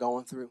knows what I'm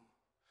going through.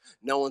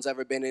 No one's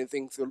ever been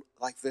anything through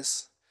like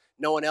this.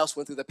 No one else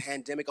went through the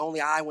pandemic.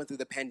 Only I went through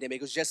the pandemic.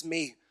 It was just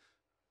me.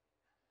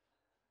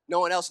 No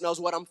one else knows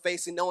what I'm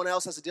facing. No one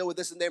else has to deal with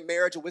this in their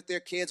marriage or with their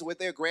kids, or with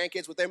their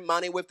grandkids, with their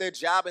money, with their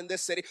job in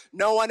this city.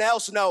 No one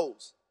else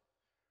knows.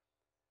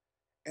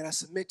 And I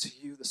submit to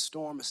you, the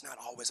storm is not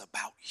always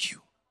about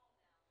you.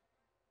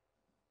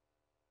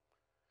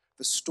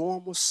 The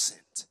storm was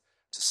sent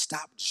to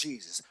stop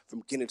Jesus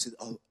from getting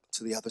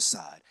to the other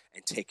side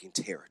and taking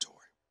territory.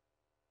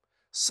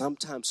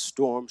 Sometimes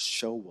storms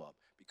show up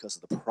because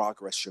of the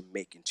progress you're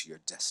making to your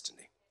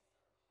destiny.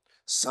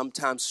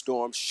 Sometimes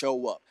storms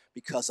show up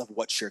because of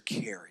what you're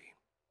carrying.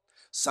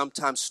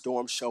 Sometimes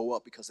storms show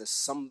up because there's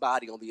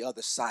somebody on the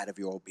other side of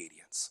your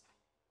obedience.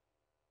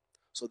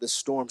 So this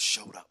storm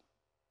showed up.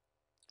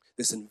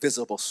 This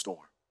invisible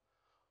storm.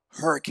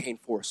 Hurricane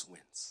force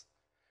winds.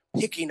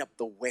 Picking up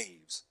the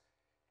waves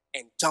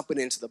and dumping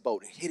into the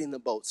boat and hitting the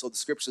boat. So the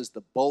scripture says the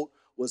boat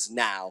was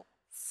now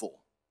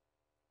full.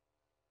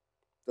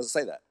 Does it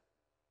say that?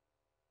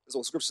 That's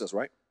what the scripture says,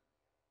 right?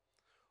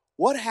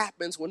 What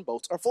happens when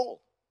boats are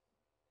full?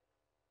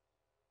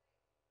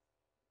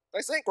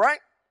 They sink, right?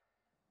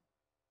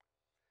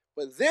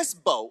 But this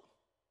boat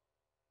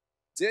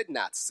did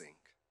not sink,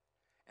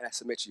 and I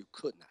submit to you,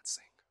 could not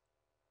sink.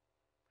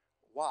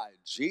 Why?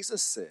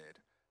 Jesus said,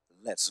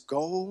 let's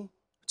go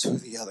to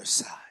the other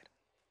side.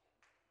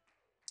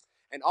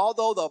 And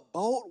although the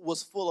boat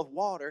was full of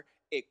water,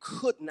 it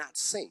could not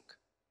sink.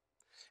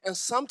 And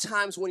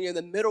sometimes when you're in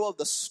the middle of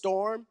the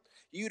storm,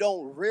 you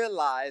don't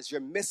realize you're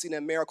missing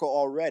a miracle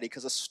already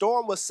because a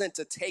storm was sent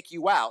to take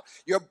you out.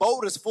 Your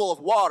boat is full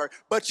of water,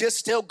 but you're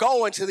still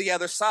going to the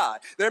other side.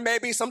 There may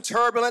be some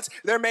turbulence.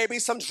 There may be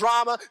some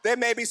drama. There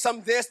may be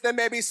some this. There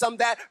may be some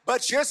that,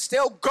 but you're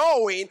still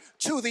going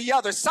to the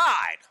other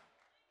side.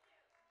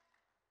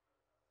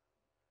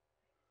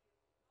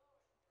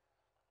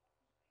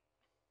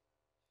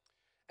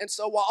 And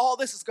so while all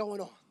this is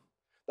going on,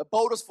 the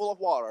boat is full of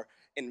water,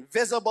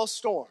 invisible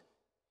storm.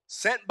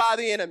 sent by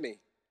the enemy,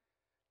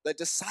 the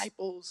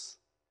disciples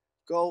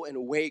go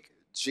and wake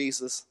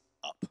Jesus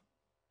up.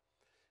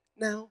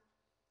 Now,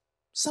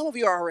 some of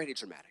you are already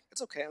dramatic.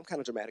 It's okay, I'm kind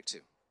of dramatic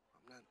too.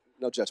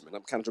 No judgment,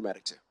 I'm kind of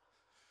dramatic too.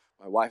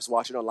 My wife's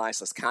watching online,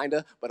 says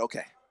kinda, but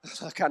okay.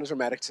 Kind of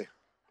dramatic too.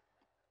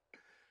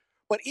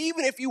 But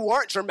even if you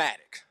weren't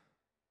dramatic,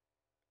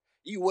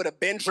 you would have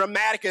been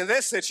dramatic in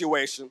this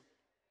situation.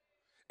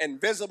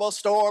 Invisible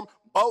storm,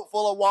 boat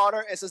full of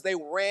water. It says they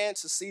ran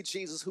to see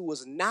Jesus, who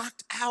was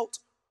knocked out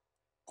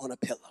on a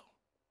pillow.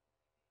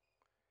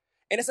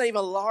 And it's not even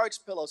a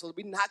large pillow, so to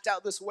be knocked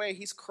out this way,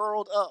 he's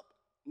curled up,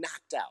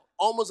 knocked out,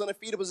 almost in a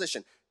fetal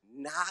position,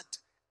 knocked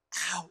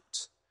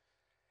out.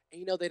 And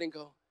you know they didn't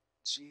go,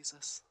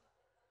 Jesus,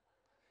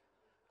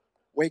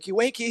 wakey,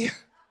 wakey,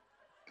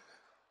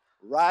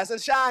 rise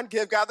and shine,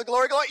 give God the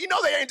glory, glory. You know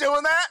they ain't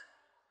doing that.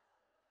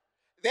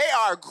 They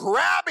are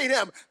grabbing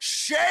him,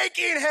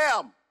 shaking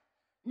him.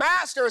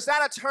 Master is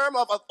not a term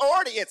of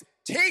authority, it's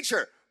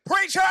teacher,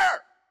 preacher.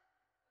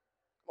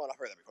 Come on, I've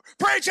heard that before.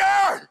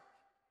 Preacher,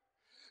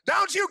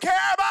 don't you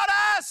care about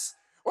us?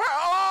 We're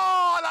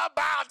all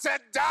about to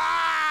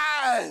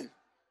die.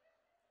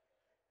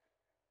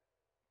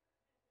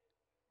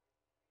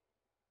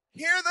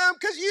 Hear them,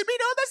 because you'd be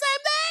doing the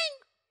same thing.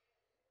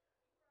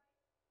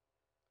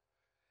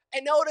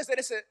 And notice that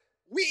it said,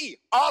 we,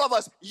 all of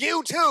us,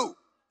 you too,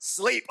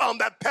 sleep on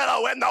the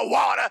pillow in the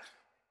water.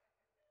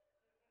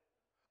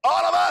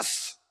 All of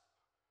us,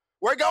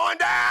 we're going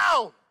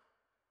down.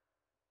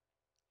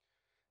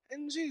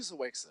 And Jesus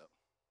wakes up.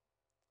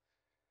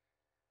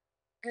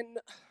 And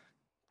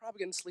probably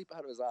getting sleep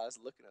out of his eyes,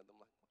 looking at them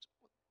like,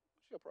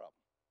 what's your problem?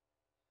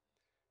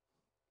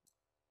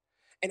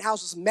 And I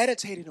was just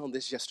meditating on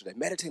this yesterday,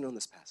 meditating on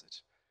this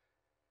passage.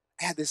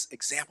 I had this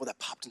example that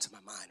popped into my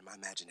mind, my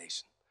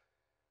imagination.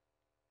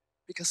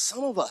 Because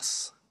some of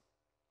us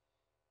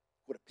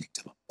would have picked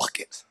up a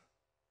bucket.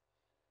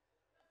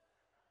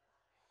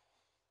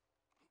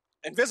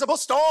 Invisible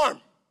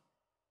storm.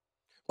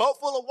 Boat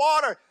full of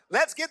water.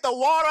 Let's get the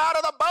water out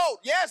of the boat.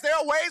 Yes, there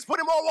are ways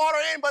putting more water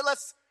in, but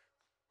let's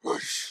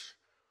whoosh,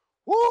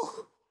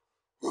 whoo,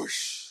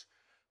 whoosh,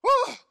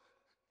 whoo,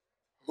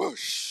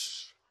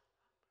 whoosh.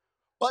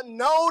 But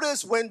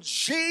notice when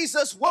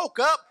Jesus woke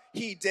up,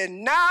 he did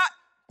not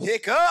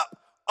pick up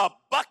a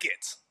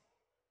bucket.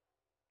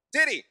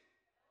 Did he?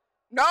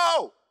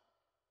 No.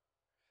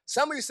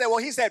 Some of you say, well,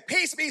 he said,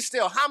 peace be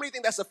still. How many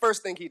think that's the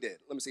first thing he did?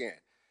 Let me see your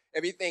hand.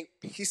 If you think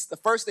the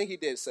first thing he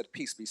did said,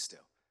 peace be still.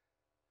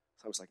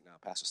 So I was like, no,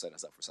 Pastor set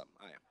us up for something.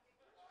 I am.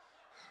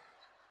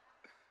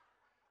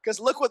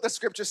 Because look what the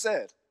scripture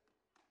said.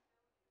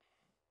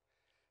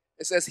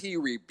 It says he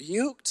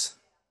rebuked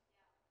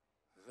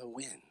the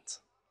wind.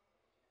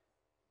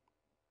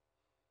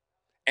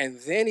 And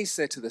then he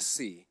said to the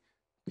sea,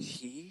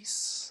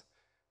 peace,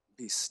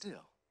 be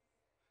still.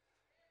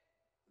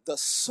 The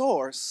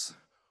source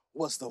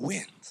was the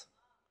wind.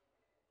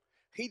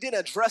 He didn't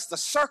address the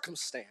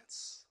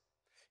circumstance.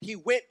 He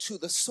went to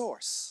the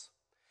source.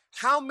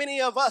 How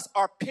many of us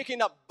are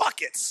picking up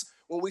buckets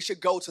when we should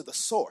go to the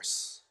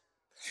source?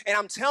 And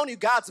I'm telling you,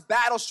 God's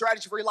battle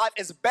strategy for your life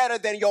is better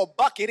than your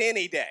bucket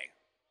any day.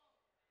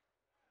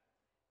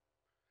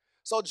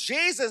 So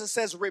Jesus, it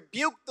says,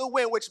 rebuke the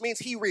wind, which means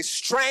he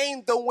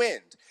restrained the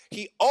wind.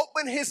 He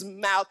opened his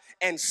mouth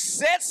and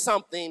said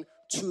something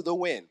to the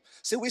wind.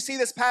 See, we see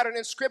this pattern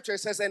in scripture. It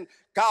says, and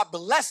God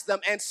blessed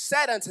them and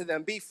said unto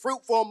them, be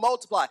fruitful and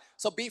multiply.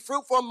 So be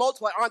fruitful and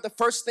multiply aren't the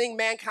first thing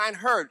mankind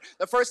heard.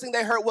 The first thing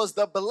they heard was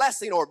the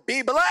blessing, or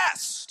be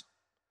blessed.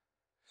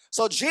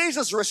 So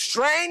Jesus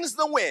restrains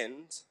the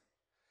wind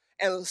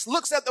and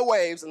looks at the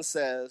waves and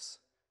says,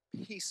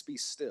 peace be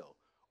still,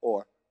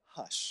 or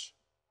hush.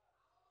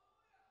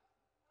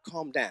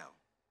 Calm down.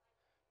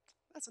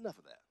 That's enough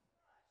of that.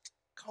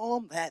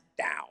 Calm that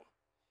down.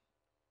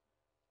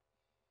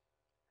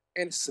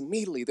 And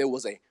immediately there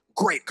was a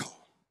great calm.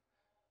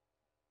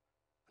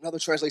 Another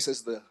translation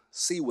says the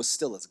sea was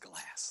still as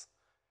glass.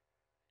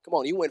 Come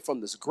on, you went from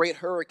this great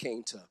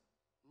hurricane to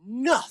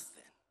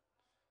nothing.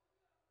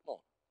 Come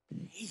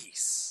on,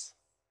 peace.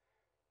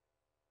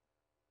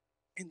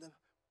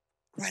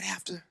 Right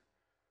after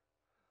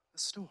the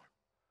storm.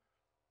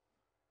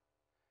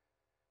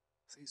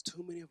 See,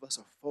 too many of us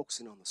are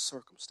focusing on the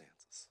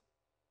circumstances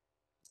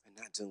and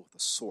not dealing with the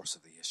source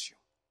of the issue.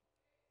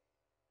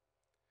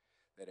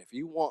 That if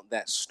you want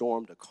that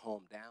storm to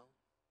calm down,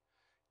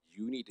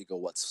 you need to go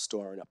what's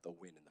stirring up the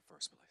wind in the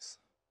first place.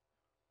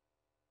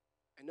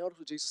 And notice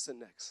what Jesus said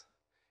next.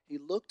 He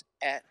looked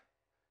at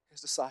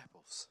his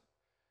disciples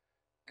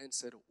and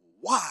said,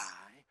 why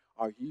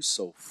are you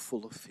so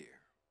full of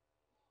fear?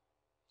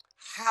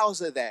 How's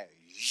it that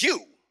you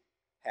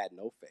had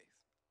no faith?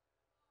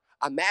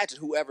 Imagine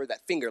whoever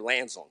that finger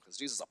lands on, because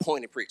Jesus is a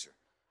pointed preacher.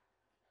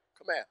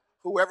 Come on,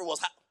 whoever was,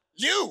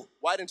 you,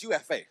 why didn't you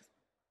have faith?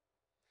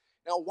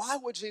 Now, why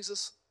would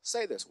Jesus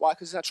say this? Why?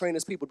 Because he's not training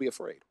his people to be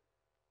afraid.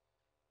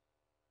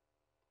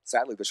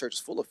 Sadly, the church is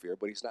full of fear,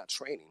 but he's not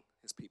training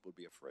his people to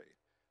be afraid.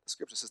 The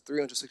scripture says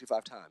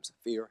 365 times,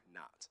 fear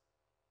not.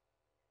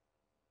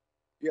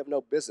 You have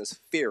no business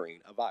fearing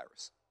a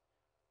virus.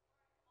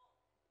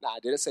 Now, I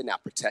didn't say now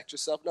protect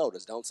yourself.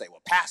 Notice, don't say,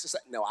 well, pastor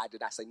said. No, I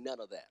did not say none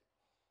of that.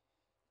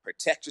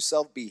 Protect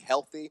yourself, be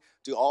healthy,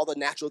 do all the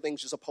natural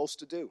things you're supposed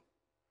to do.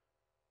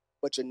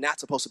 But you're not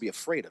supposed to be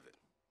afraid of it.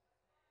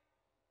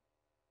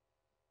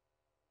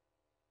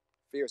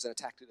 Fear is an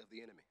attack of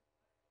the enemy.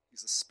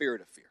 He's the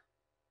spirit of fear.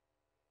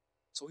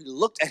 So he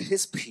looked at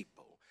his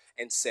people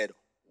and said,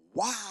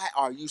 why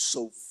are you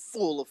so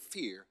full of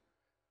fear?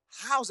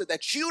 How is it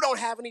that you don't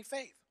have any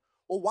faith?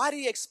 Well, why do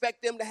you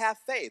expect them to have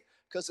faith?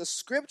 Because the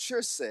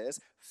scripture says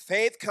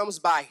faith comes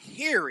by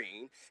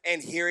hearing,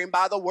 and hearing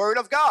by the word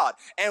of God.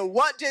 And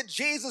what did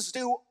Jesus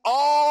do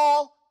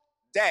all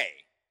day?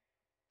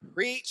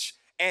 Preach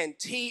and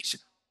teach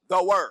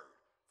the word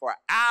for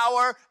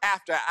hour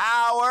after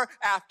hour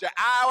after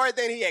hour.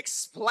 Then he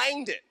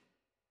explained it.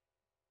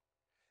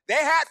 They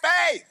had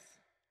faith,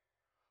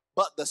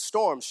 but the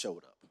storm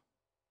showed up.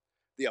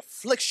 The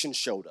affliction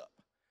showed up.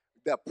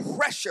 The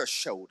pressure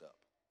showed up.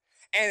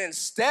 And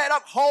instead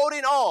of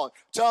holding on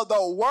to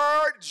the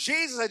word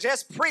Jesus had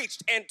just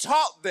preached and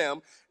taught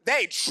them,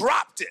 they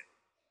dropped it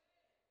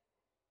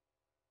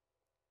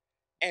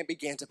and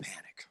began to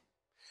panic.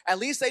 At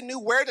least they knew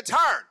where to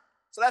turn.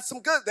 So that's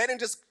some good. They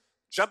didn't just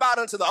jump out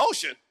into the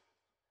ocean.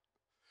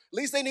 At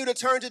least they knew to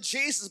turn to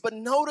Jesus. But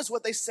notice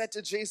what they said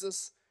to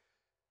Jesus.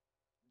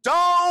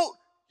 Don't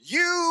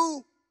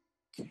you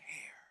care?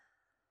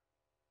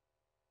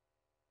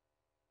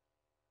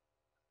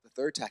 The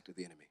third tactic of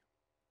the enemy: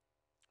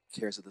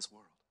 cares of this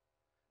world,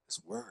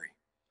 this worry,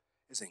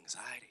 this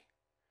anxiety.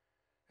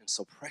 And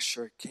so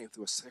pressure came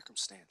through a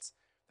circumstance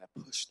that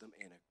pushed them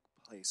in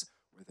a place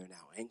where they're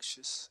now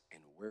anxious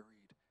and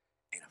worried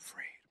and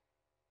afraid.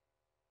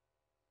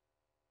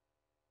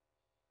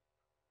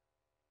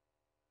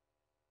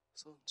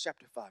 So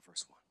chapter 5,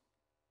 verse 1.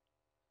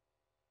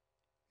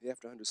 You have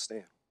to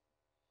understand,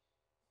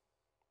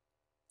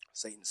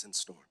 Satan sends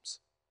storms,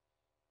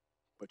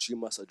 but you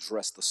must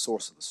address the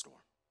source of the storm.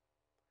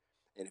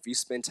 And if you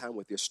spend time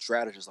with your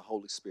strategist, the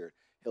Holy Spirit,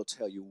 he'll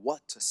tell you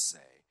what to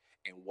say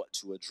and what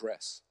to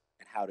address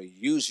and how to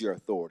use your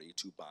authority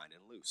to bind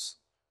and loose.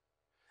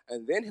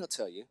 And then he'll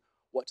tell you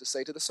what to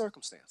say to the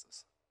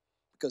circumstances.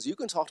 Because you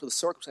can talk to the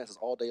circumstances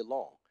all day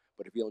long,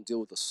 but if you don't deal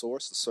with the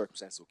source, the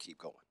circumstances will keep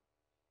going.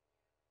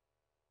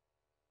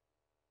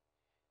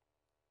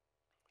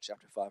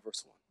 Chapter 5,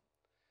 verse 1.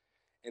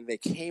 And they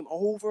came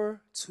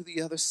over to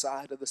the other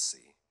side of the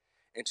sea,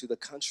 into the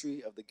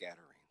country of the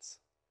Gadarenes.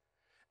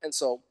 And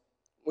so,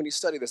 when you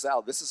study this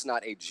out, this is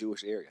not a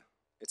Jewish area.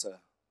 It's a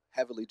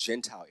heavily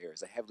Gentile area.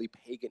 It's a heavily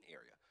pagan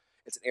area.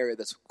 It's an area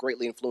that's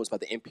greatly influenced by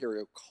the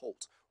imperial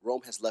cult.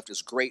 Rome has left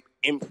its great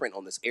imprint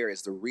on this area.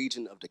 It's the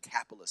region of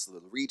Decapolis,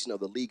 the region of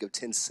the League of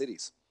 10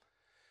 Cities.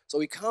 So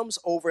he comes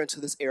over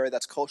into this area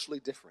that's culturally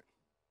different.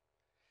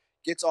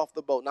 Gets off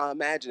the boat. Now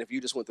imagine if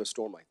you just went through a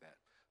storm like that.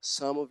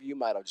 Some of you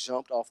might have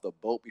jumped off the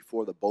boat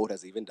before the boat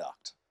has even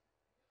docked.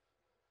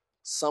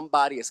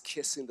 Somebody is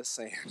kissing the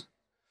sand.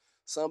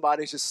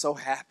 Somebody's just so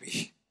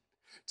happy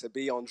to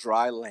be on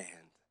dry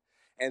land.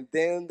 And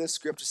then the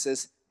scripture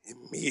says,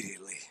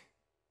 immediately.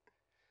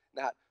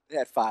 Now, they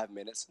had 5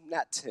 minutes,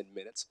 not 10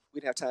 minutes. We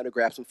didn't have time to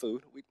grab some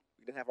food. We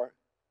didn't have our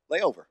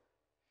layover.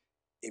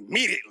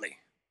 Immediately,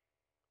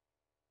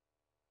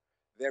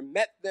 there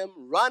met them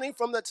running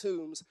from the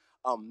tombs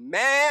a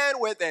man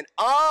with an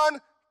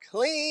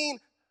unclean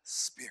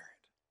spirit.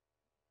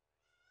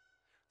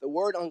 The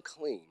word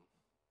unclean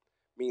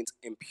means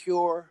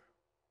impure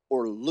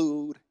or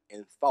lewd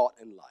in thought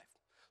and life.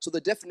 So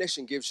the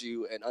definition gives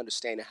you an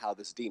understanding how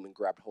this demon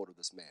grabbed hold of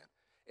this man.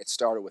 It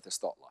started with his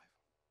thought life.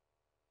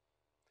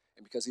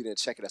 And because he didn't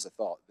check it as a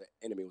thought, the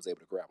enemy was able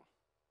to grab him.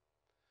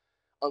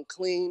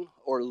 Unclean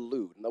or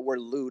lewd. And the word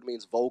lewd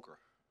means vulgar.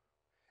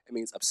 It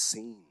means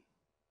obscene,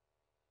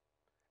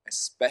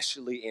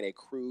 especially in a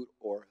crude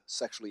or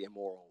sexually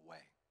immoral way.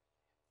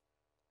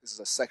 This is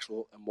a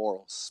sexual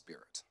immoral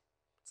spirit.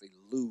 It's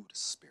a lewd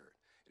spirit.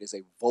 It is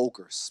a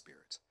vulgar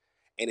spirit.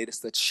 And it is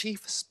the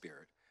chief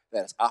spirit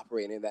that is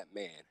operating in that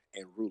man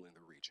and ruling the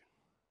region.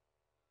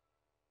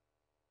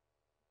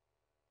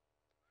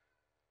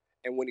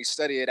 And when you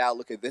study it out,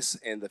 look at this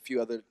and the few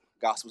other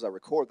gospels that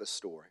record this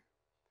story,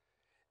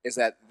 is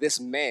that this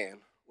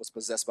man was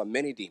possessed by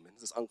many demons.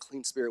 This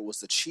unclean spirit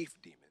was the chief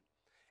demon.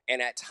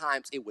 And at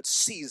times it would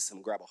seize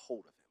him, grab a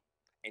hold of him,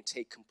 and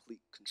take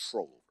complete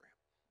control over him.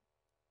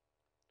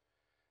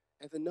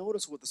 And then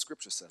notice what the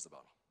scripture says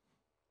about him.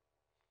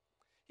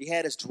 He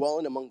had his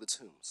dwelling among the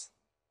tombs,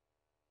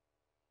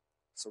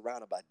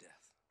 surrounded by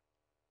death.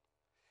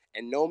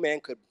 And no man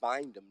could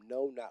bind him,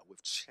 no, not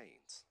with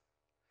chains,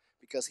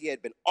 because he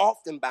had been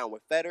often bound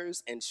with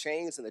fetters and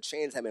chains, and the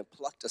chains had been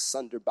plucked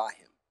asunder by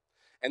him,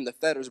 and the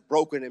fetters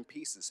broken in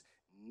pieces.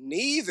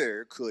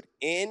 Neither could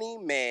any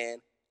man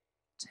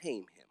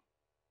tame him.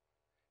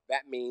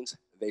 That means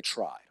they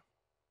tried.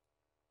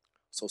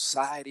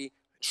 Society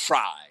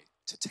tried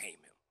to tame him.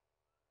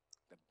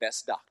 The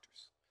best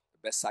doctors, the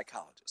best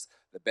psychologists,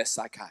 the best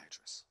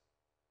psychiatrists,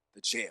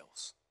 the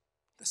jails,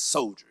 the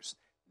soldiers,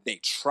 they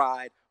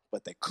tried,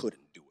 but they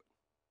couldn't do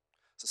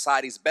it.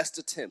 Society's best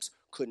attempts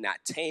could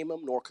not tame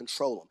him nor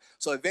control him.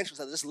 So eventually,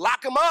 they said, just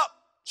lock him up,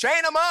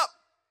 chain him up,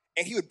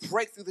 and he would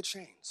break through the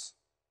chains.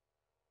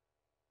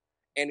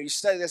 And you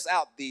study this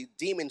out, the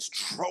demons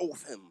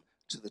drove him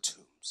to the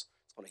tombs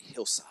on a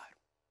hillside.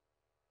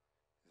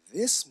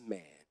 This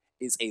man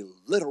is a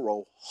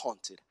literal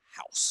haunted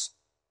house.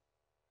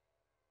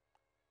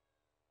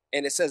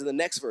 And it says in the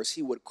next verse,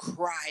 he would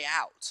cry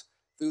out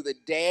through the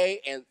day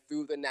and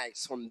through the night.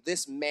 From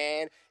this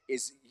man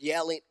is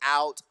yelling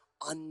out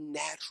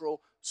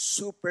unnatural,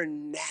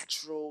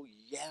 supernatural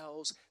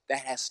yells that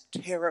has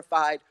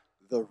terrified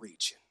the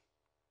region.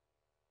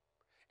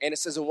 And it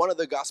says in one of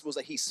the Gospels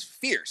that he's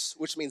fierce,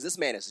 which means this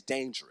man is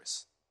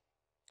dangerous.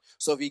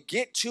 So if you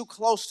get too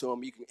close to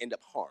him, you can end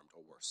up harmed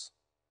or worse.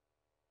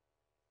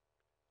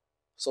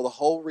 So the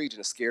whole region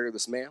is scared of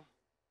this man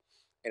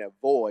and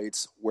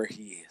avoids where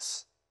he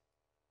is.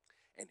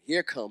 And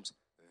here comes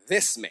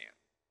this man.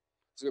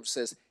 The scripture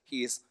says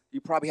he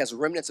probably has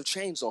remnants of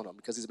chains on him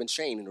because he's been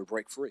chained and will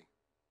break free.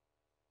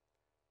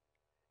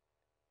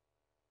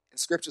 And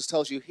scriptures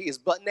tells you he is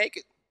butt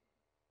naked.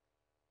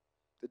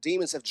 The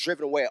demons have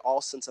driven away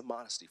all sense of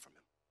modesty from him.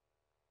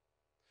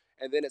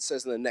 And then it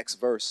says in the next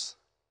verse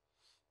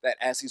that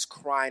as he's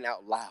crying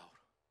out loud,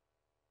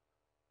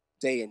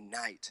 day and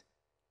night,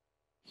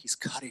 he's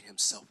cutting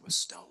himself with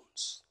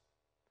stones.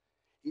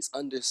 He's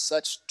under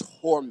such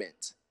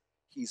torment,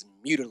 he's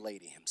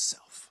mutilating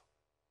himself.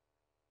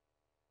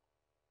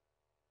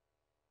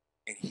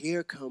 And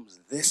here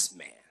comes this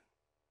man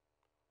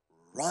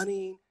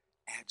running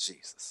at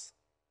Jesus.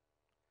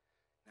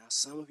 Now,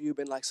 some of you have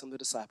been like some of the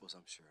disciples,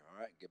 I'm sure. All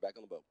right, get back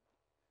on the boat.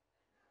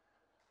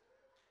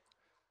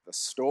 The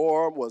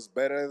storm was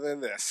better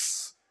than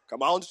this.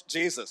 Come on,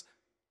 Jesus.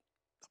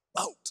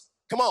 The boat.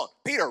 Come on,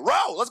 Peter,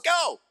 row, let's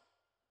go.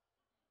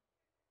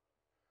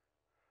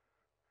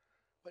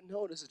 But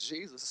notice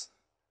Jesus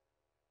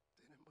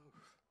didn't move.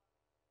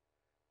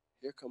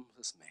 Here comes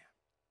this man,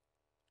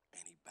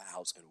 and he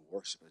bows and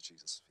worships at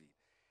Jesus' feet.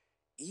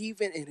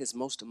 Even in his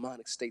most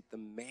demonic state, the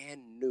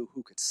man knew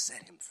who could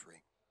set him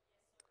free.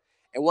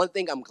 And one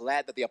thing I'm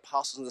glad that the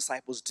apostles and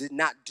disciples did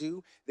not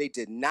do, they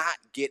did not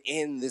get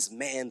in this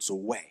man's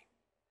way.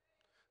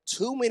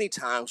 Too many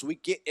times we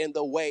get in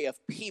the way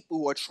of people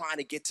who are trying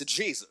to get to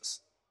Jesus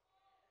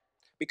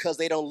because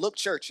they don't look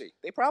churchy.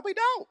 They probably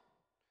don't.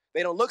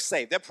 They don't look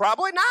saved. They're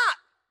probably not.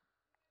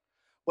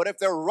 But if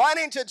they're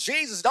running to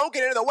Jesus, don't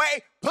get in the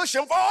way. Push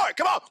them forward.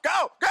 Come on,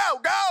 go,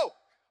 go, go.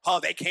 Oh,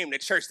 they came to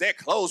church. Their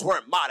clothes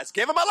weren't modest.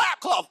 Give them a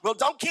lap cloth. Well,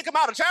 don't kick them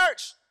out of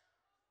church.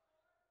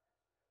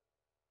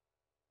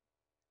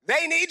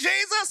 They need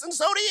Jesus, and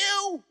so do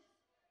you.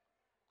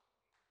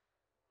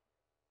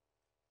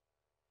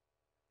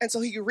 And so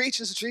he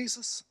reaches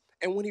Jesus.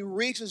 And when he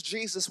reaches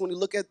Jesus, when you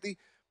look at the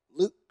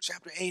Luke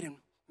chapter 8 and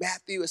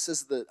Matthew, it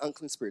says the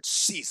unclean spirit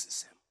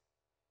seizes him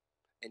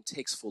and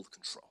takes full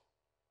control.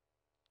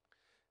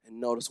 And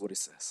notice what it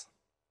says.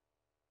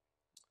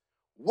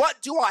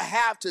 What do I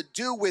have to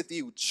do with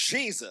you,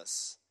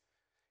 Jesus,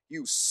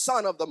 you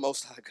Son of the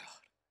Most High God?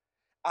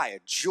 I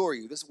adjure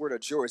you. This word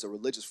adjure is a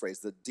religious phrase.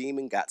 The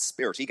demon got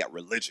spiritual. He got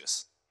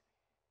religious.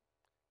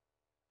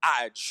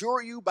 I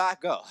adjure you by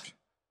God.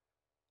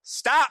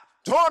 Stop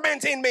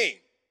tormenting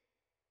me.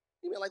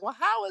 You'd be like, well,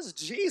 how is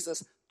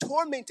Jesus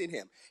tormenting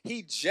him?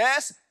 He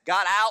just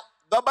got out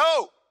the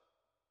boat.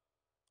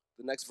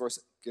 The next verse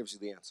gives you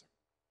the answer.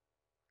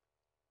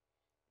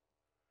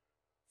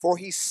 For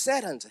he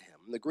said unto him,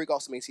 and the Greek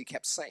also means he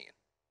kept saying,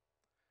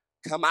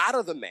 come out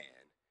of the man,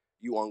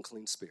 you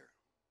unclean spirit.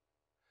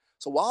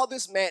 So while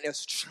this man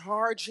is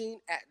charging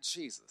at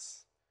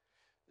Jesus,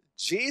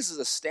 Jesus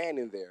is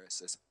standing there and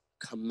says,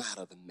 come out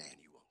of the man,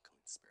 you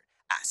unclean spirit.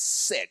 I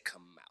said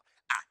come out.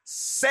 I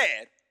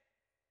said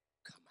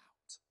come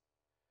out.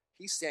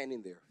 He's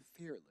standing there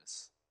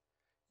fearless,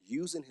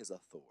 using his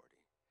authority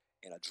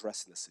and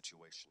addressing the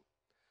situation.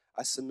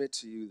 I submit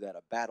to you that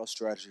a battle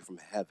strategy from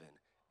heaven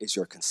is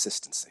your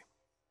consistency.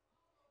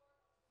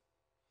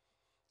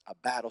 A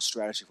battle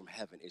strategy from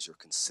heaven is your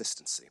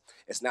consistency.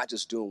 It's not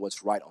just doing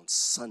what's right on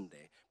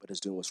Sunday, but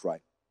it's doing what's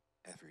right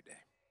every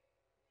day.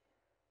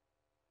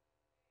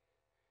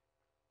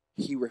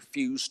 He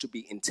refused to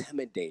be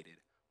intimidated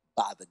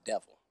by the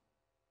devil.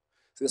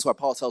 So that's why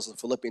Paul tells us in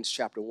Philippians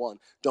chapter 1,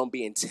 don't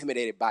be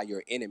intimidated by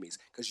your enemies,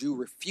 because you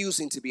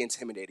refusing to be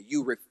intimidated,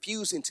 you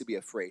refusing to be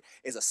afraid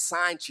is a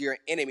sign to your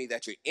enemy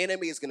that your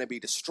enemy is going to be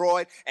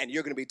destroyed and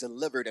you're going to be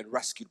delivered and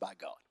rescued by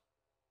God.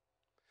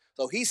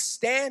 So he's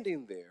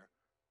standing there.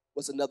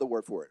 What's another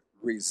word for it?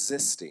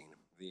 Resisting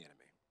the enemy.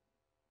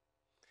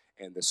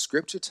 And the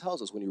scripture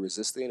tells us when you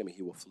resist the enemy,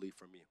 he will flee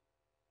from you.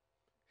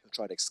 He'll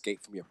try to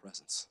escape from your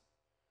presence.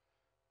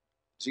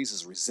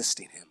 Jesus is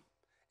resisting him.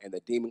 And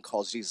the demon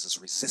calls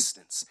Jesus'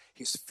 resistance,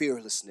 his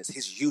fearlessness,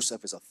 his use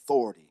of his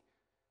authority,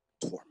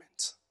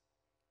 torment.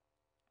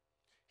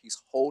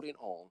 He's holding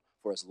on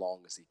for as long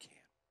as he can.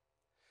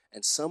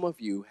 And some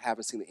of you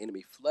haven't seen the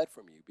enemy fled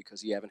from you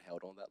because you haven't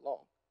held on that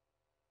long.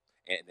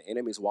 And the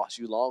enemy's watched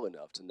you long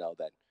enough to know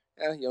that,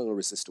 you're going to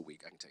resist a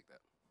week. I can take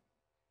that.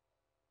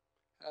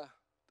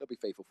 They'll be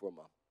faithful for a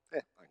month.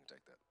 I can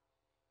take that.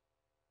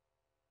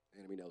 The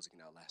enemy knows he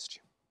can outlast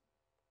you.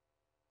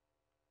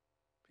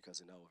 Because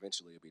he knows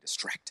eventually you'll be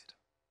distracted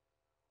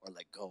or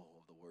let go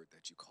of the word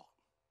that you caught.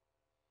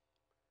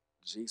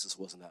 Jesus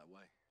wasn't that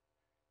way.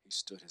 He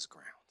stood his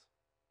ground.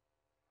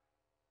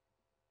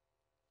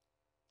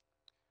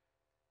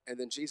 And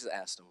then Jesus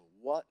asked him,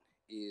 what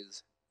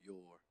is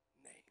your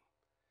name?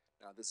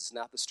 Now, this is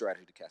not the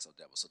strategy to cast out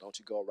devils, so don't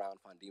you go around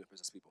and find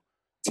demon-possessed people.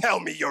 Tell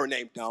me your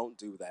name. Don't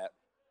do that.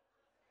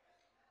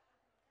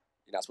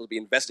 You're not supposed to be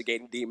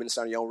investigating demons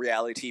on your own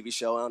reality TV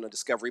show on a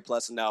Discovery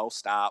Plus. No,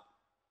 stop.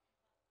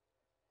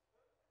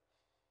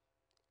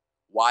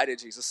 Why did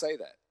Jesus say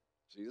that?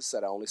 Jesus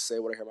said, I only say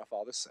what I hear my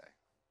Father say.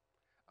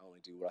 I only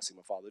do what I see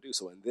my Father do.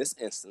 So in this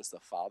instance, the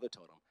Father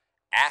told him,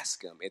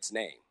 ask him its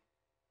name.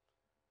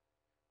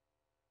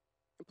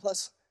 And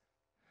plus,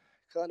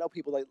 because I know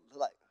people like, I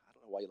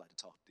don't know why you like to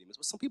talk to demons,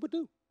 but some people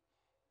do.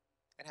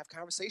 And have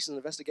conversations and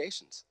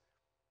investigations.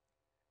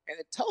 And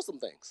it tells them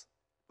things.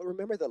 But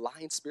remember, the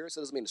lying spirits,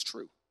 that doesn't mean it's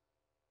true.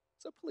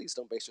 So please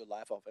don't base your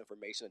life off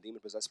information a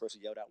demon-possessed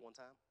person yelled out one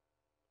time.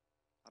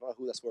 I don't know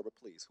who that's for, but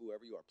please,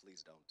 whoever you are,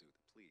 please don't do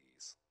that.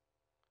 Please.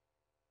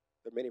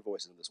 There are many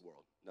voices in this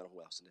world, none of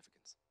whom have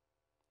significance.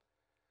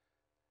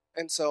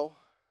 And so,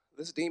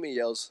 this demon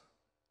yells,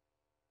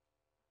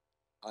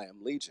 I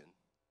am Legion,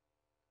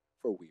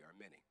 for we are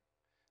many.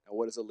 Now,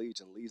 what is a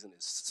legion? Legion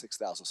is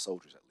 6,000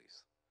 soldiers at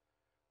least.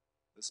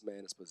 This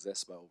man is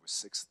possessed by over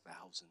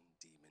 6,000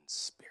 demon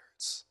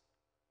spirits.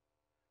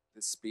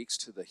 This speaks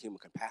to the human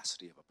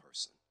capacity of a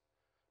person,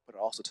 but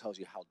it also tells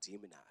you how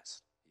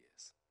demonized he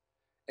is.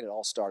 And it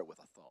all started with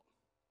a thought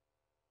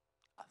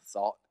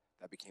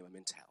that became a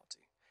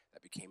mentality,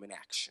 that became an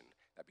action,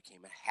 that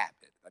became a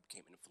habit, that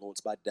became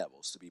influenced by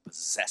devils to be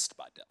possessed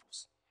by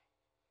devils.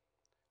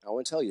 Now, I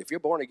want to tell you, if you're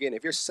born again,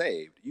 if you're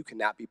saved, you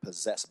cannot be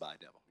possessed by a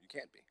devil. You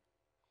can't be.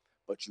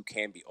 But you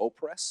can be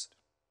oppressed,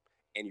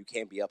 and you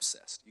can be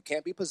obsessed. You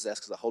can't be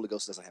possessed because the Holy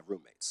Ghost doesn't have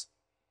roommates.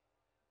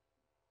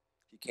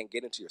 He can't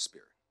get into your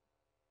spirit.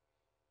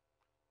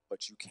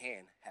 But you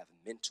can have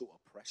mental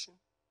oppression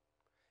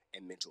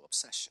and mental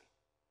obsession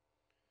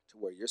to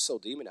where you're so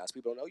demonized,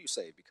 people don't know you're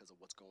saved because of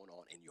what's going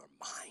on in your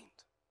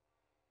mind.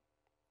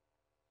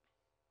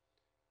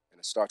 And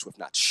it starts with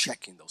not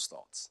checking those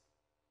thoughts.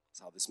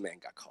 That's how this man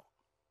got caught.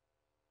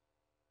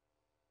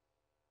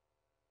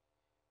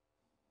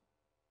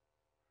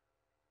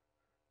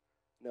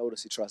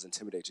 Notice he tries to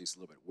intimidate Jesus a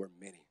little bit. We're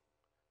many.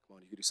 Come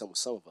on, you can do something with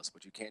some of us,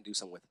 but you can't do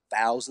something with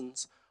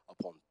thousands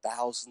upon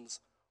thousands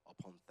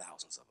upon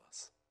thousands of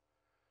us.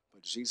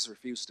 But Jesus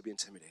refuses to be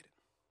intimidated.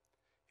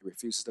 He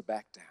refuses to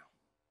back down.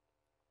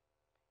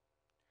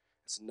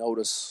 Let's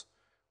notice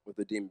what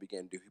the demon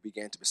began to do. He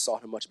began to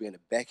besought him much, began to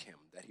beg him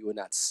that he would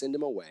not send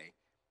him away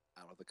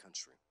out of the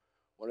country.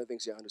 One of the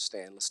things you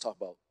understand, let's talk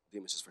about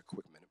demons just for a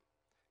quick minute.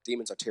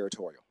 Demons are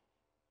territorial.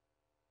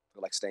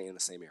 They like staying in the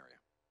same area.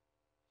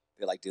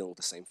 They like dealing with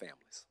the same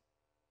families.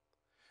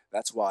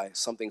 That's why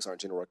some things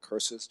aren't generational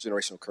curses,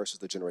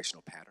 they're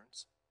generational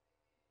patterns.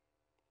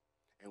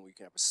 And we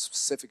can have a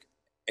specific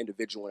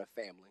individual in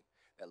a family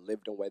that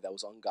lived in a way that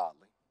was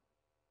ungodly,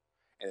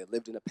 and they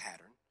lived in a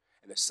pattern,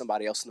 and there's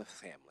somebody else in the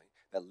family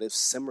that lives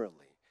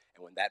similarly,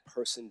 and when that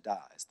person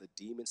dies, the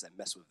demons that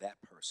mess with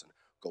that person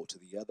go to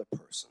the other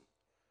person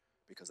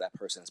because that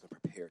person has been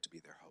prepared to be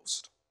their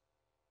host.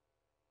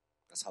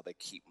 That's how they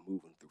keep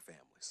moving through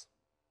families.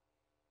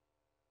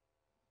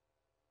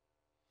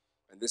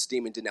 And this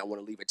demon did not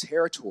want to leave a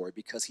territory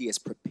because he has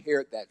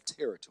prepared that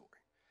territory.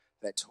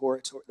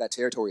 That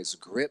territory is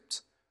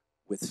gripped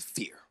with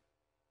fear.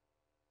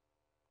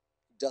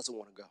 He doesn't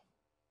want to go.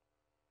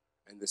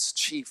 And this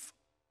chief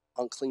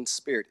unclean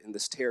spirit in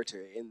this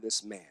territory, in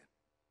this man,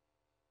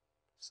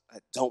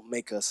 don't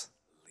make us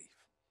leave.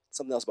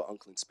 Something else about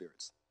unclean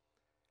spirits.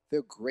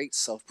 They're great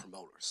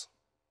self-promoters.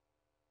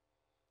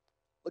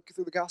 Look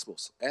through the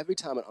Gospels. Every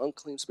time an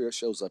unclean spirit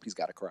shows up, he's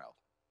got a crowd.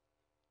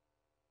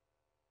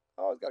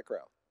 Oh, he's got a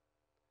crowd.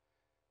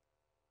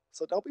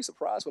 So don't be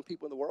surprised when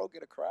people in the world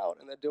get a crowd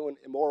and they're doing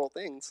immoral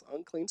things.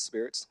 Unclean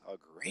spirits are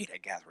great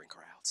at gathering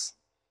crowds.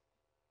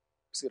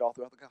 You see it all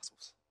throughout the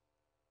Gospels.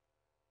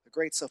 They're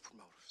great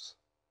self-promoters.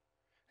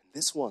 And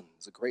this one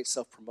is a great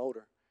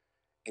self-promoter,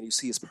 and you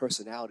see his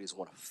personality is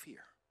one of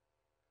fear.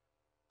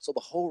 So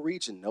the whole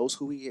region knows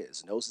who he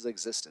is, knows his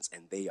existence,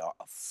 and they are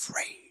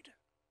afraid.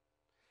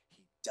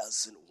 He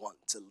doesn't want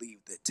to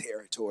leave the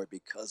territory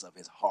because of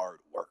his hard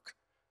work.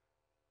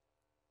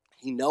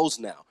 He knows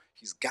now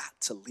he's got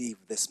to leave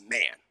this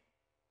man.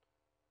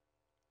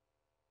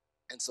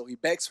 And so he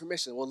begs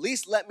permission. Well, at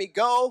least let me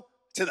go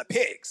to the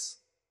pigs.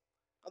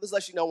 Now, this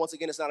lets you know, once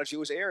again, it's not a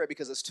Jewish area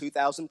because it's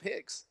 2,000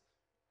 pigs.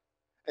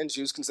 And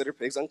Jews consider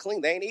pigs unclean.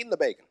 They ain't eating the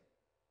bacon.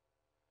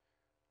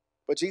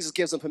 But Jesus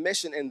gives them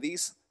permission, and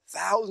these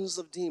thousands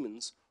of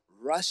demons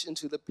rush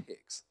into the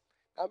pigs.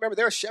 Now, remember,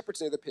 there are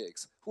shepherds near the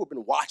pigs who have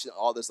been watching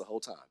all this the whole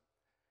time.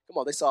 Come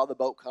on, they saw the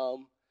boat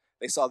come.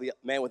 They saw the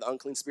man with the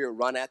unclean spirit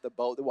run at the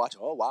boat. They're watching,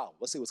 oh, wow,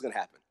 let's see what's going to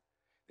happen.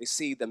 They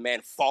see the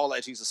man fall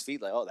at Jesus'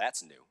 feet like, oh,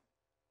 that's new.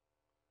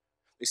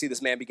 They see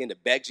this man begin to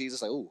beg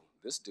Jesus like, ooh,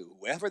 this dude,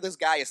 whoever this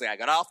guy is, I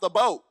got off the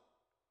boat,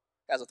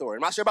 has authority.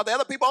 I'm not sure about the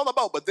other people on the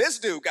boat, but this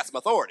dude got some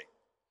authority.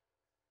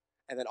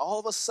 And then all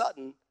of a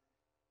sudden,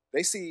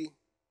 they see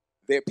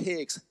their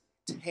pigs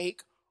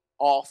take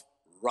off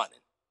running.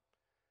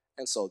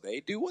 And so they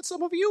do what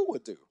some of you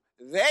would do.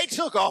 They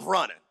took off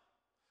running.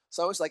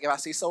 So it's like, if I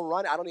see someone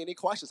running, I don't need any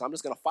questions. I'm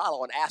just going to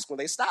follow and ask when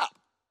they stop.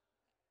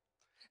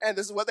 And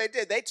this is what they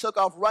did. They took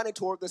off running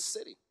toward the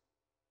city.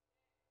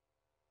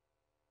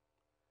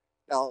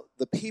 Now,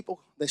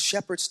 the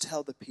shepherds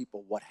tell the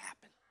people what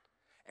happened.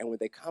 And when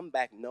they come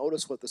back,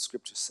 notice what the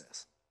scripture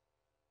says.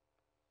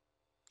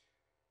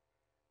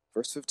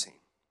 Verse 15.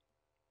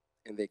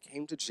 And they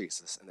came to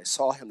Jesus, and they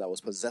saw him that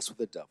was possessed with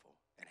the devil,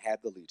 and had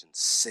the legion,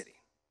 sitting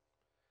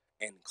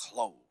and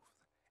clothed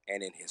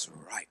and in his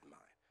right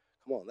mind.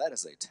 Come on, that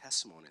is a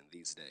testimony in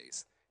these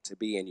days, to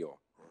be in your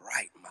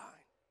right mind.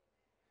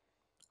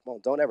 Come on,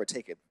 don't ever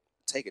take it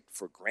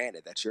for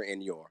granted that you're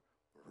in your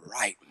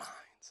right mind.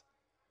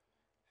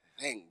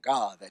 Thank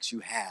God that you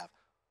have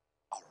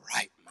a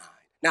right mind.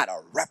 Not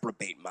a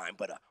reprobate mind,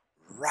 but a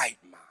right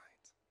mind.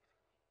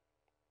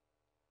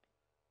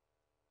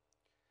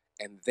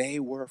 And they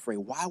were afraid.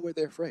 Why were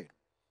they afraid?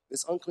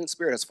 This unclean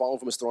spirit has fallen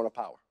from his throne of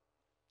power.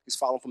 He's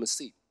fallen from his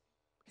seat.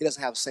 He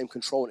doesn't have the same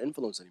control and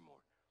influence anymore.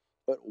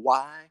 But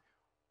why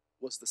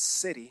was the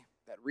city,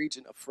 that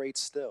region, afraid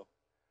still?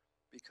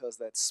 Because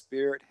that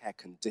spirit had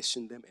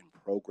conditioned them and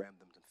programmed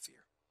them to fear.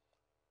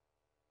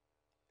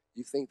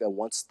 You think that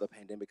once the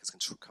pandemic is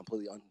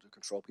completely under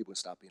control, people can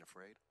stop being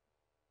afraid?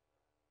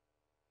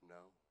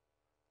 No.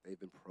 They've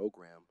been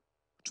programmed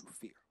to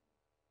fear.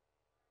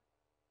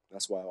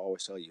 That's why I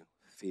always tell you,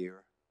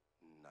 fear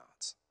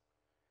not.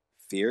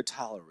 Fear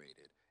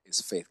tolerated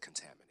is faith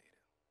contaminated.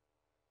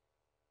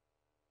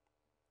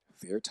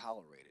 Fear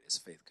tolerated is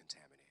faith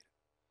contaminated.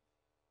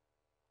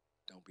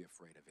 Don't be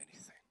afraid of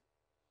anything.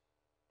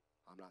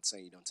 I'm not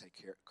saying you don't take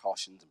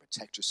cautions and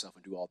protect yourself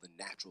and do all the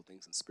natural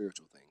things and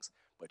spiritual things,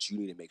 but you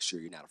need to make sure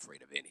you're not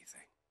afraid of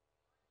anything.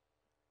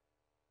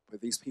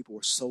 But these people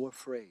were so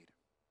afraid,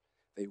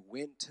 they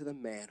went to the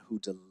man who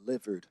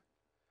delivered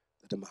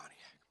the demoniac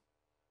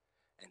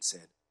and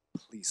said,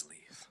 please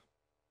leave.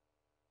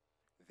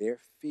 Their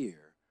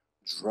fear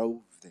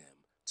drove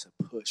them to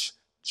push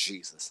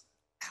Jesus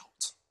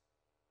out.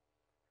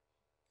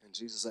 And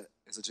Jesus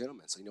is a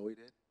gentleman, so you know what he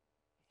did?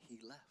 He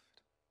left.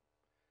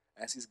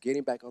 As he's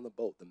getting back on the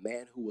boat, the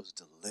man who was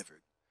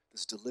delivered,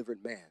 this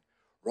delivered man,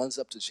 runs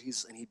up to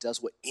Jesus and he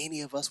does what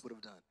any of us would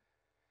have done.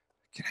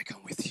 Can I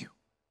come with you?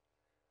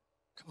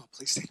 Come on,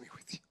 please take me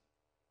with you.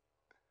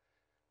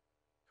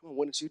 Come on,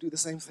 wouldn't you do the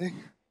same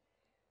thing?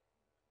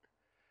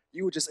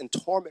 You were just in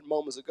torment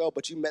moments ago,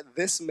 but you met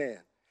this man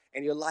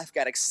and your life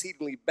got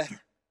exceedingly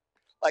better.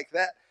 Like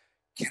that,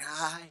 can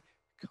I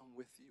come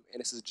with you?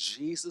 And it says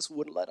Jesus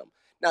wouldn't let him.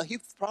 Now, he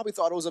probably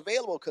thought it was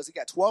available because he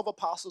got 12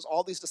 apostles,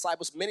 all these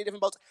disciples, many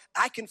different boats.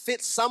 I can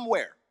fit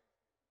somewhere.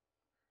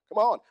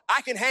 Come on.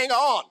 I can hang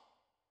on.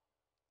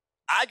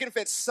 I can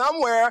fit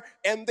somewhere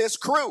in this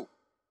crew.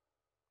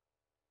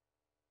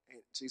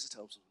 And Jesus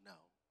tells him, no,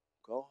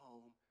 go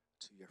home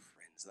to your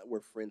friends. That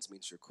word friends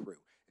means your crew.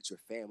 It's your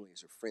family,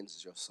 it's your friends,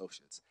 it's your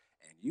associates.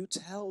 And you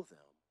tell them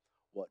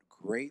what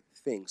great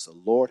things the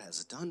Lord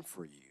has done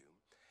for you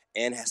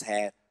and has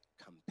had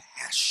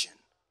compassion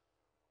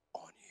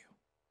on you.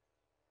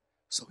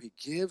 So he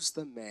gives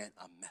the man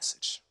a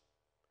message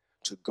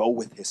to go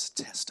with his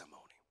testimony.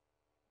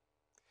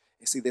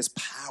 You see, there's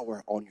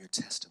power on your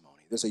testimony.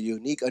 There's a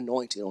unique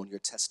anointing on your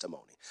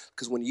testimony.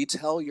 Because when you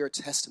tell your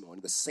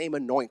testimony, the same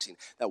anointing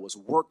that was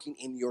working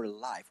in your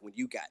life when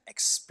you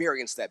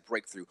experienced that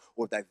breakthrough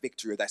or that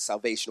victory or that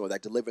salvation or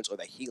that deliverance or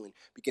that healing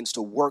begins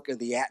to work in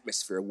the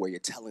atmosphere where you're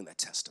telling that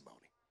testimony.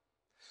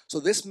 So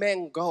this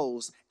man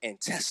goes and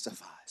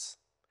testifies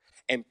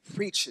and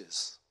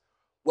preaches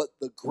what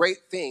the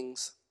great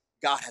things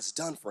God has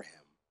done for him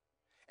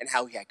and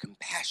how he had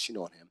compassion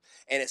on him.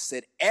 And it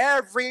said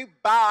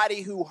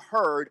everybody who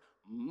heard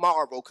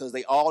marveled because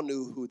they all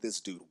knew who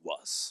this dude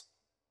was.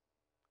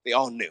 They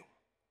all knew.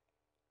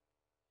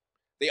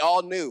 They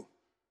all knew.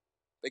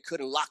 They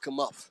couldn't lock him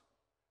up.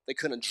 They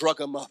couldn't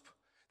drug him up.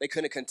 They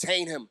couldn't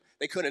contain him.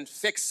 They couldn't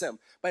fix him.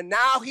 But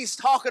now he's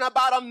talking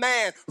about a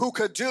man who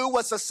could do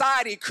what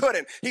society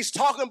couldn't. He's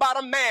talking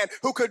about a man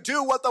who could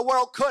do what the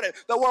world couldn't.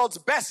 The world's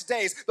best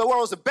days, the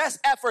world's best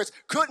efforts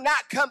could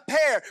not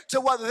compare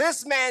to what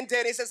this man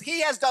did. He says,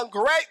 he has done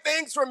great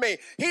things for me.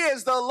 He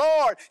is the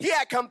Lord. He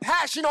had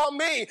compassion on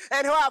me,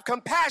 and he'll have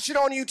compassion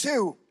on you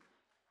too.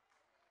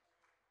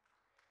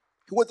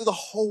 He went through the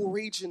whole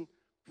region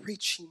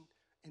preaching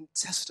and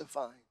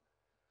testifying.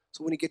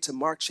 So when you get to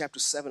Mark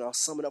chapter 7, I'll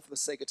sum it up for the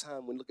sake of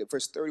time. When you look at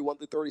verse 31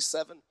 through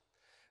 37,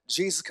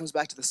 Jesus comes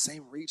back to the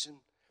same region,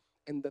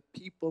 and the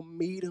people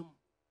meet him.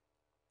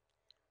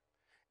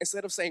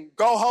 Instead of saying,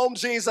 go home,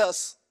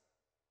 Jesus.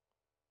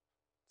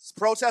 It's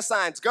protest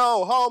signs,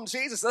 go home,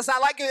 Jesus. That's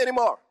not like it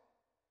anymore.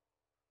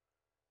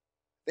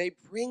 They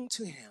bring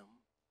to him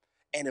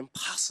an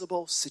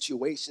impossible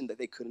situation that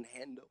they couldn't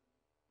handle.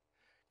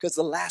 Because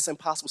the last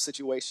impossible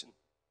situation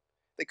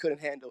they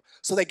couldn't handle.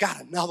 So they got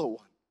another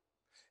one.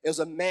 It was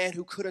a man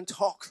who couldn't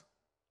talk,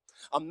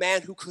 a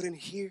man who couldn't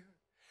hear.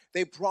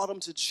 They brought him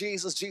to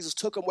Jesus. Jesus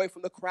took him away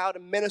from the crowd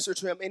and ministered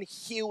to him and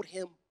healed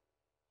him.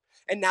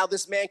 And now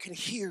this man can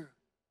hear.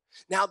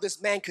 Now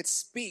this man could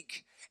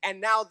speak.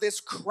 And now this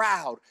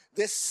crowd,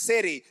 this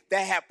city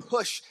that had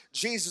pushed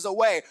Jesus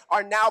away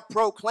are now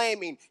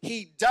proclaiming,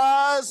 he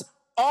does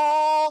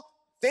all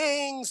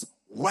things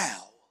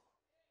well.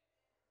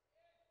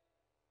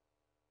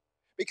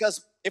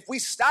 Because if we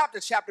stopped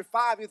at chapter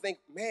 5, you think,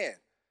 man,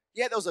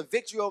 yeah, there was a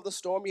victory over the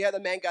storm. Yeah, the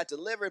man got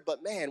delivered,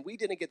 but man, we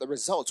didn't get the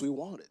results we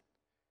wanted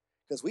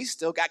because we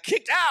still got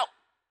kicked out.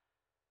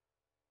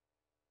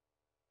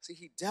 See,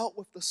 he dealt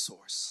with the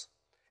source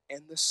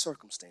and the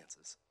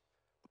circumstances,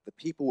 but the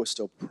people were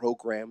still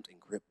programmed and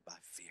gripped by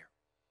fear.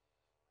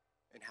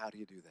 And how do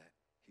you do that?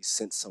 He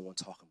sent someone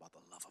talking about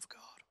the love of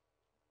God.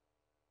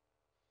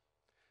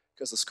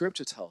 Because the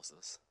scripture tells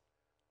us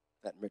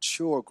that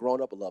mature,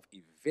 grown-up love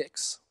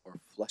evicts or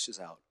flushes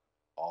out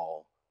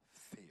all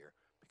fear,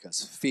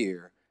 because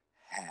fear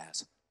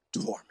has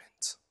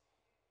torment.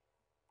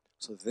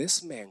 So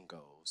this man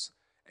goes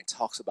and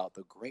talks about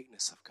the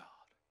greatness of God,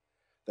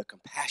 the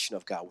compassion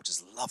of God, which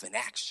is love in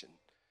action,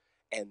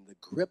 and the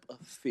grip of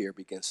fear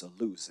begins to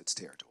lose its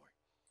territory.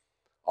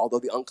 Although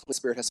the unclean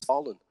spirit has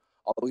fallen,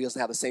 although he doesn't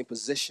have the same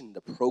position,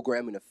 the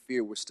programming of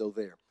fear was still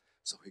there.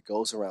 So he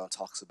goes around and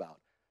talks about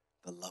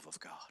the love of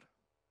God,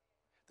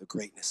 the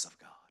greatness of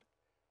God.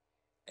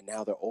 And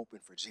now they're open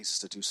for Jesus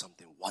to do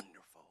something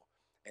wonderful,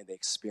 and they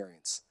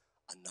experience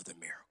another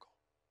miracle.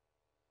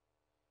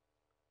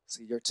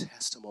 See, your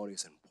testimony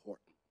is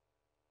important.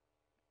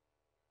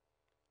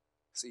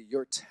 See,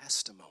 your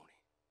testimony,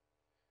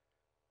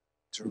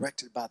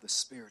 directed by the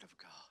Spirit of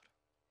God,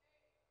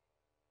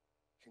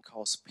 can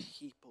cause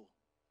people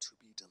to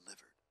be delivered.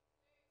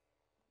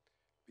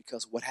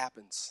 Because what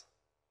happens,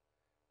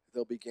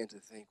 they'll begin to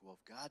think, well,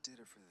 if God did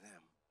it for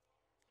them,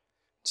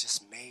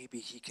 just maybe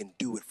he can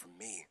do it for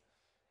me.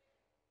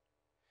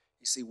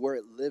 You see,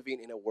 we're living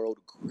in a world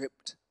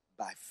gripped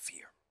by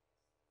fear.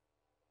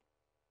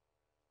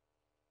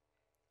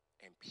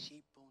 And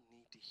people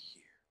need to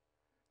hear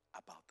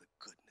about the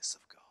goodness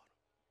of God.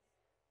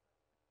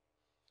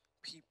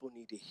 People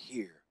need to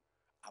hear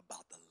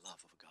about the love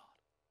of God.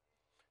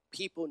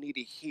 People need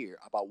to hear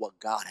about what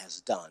God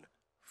has done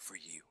for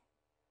you.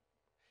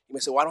 You may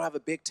say, well, I don't have a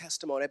big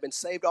testimony. I've been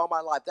saved all my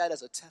life. That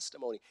is a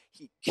testimony.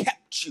 He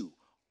kept you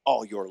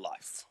all your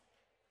life.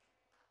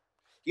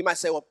 You might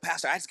say, well,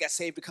 Pastor, I just got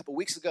saved a couple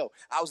weeks ago.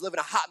 I was living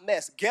a hot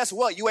mess. Guess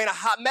what? You ain't a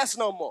hot mess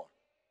no more.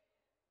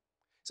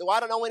 So I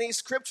don't know any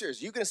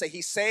scriptures. You can say,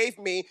 he saved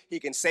me. He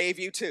can save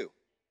you too.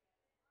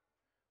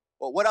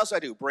 Well, what else do I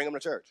do? Bring him to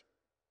church.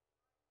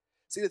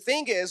 See, the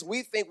thing is,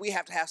 we think we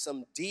have to have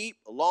some deep,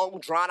 long,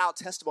 drawn-out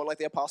testimony like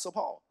the Apostle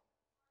Paul.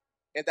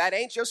 If that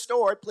ain't your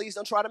story, please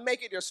don't try to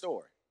make it your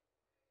story.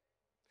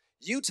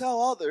 You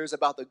tell others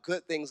about the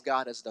good things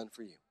God has done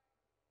for you,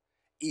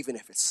 even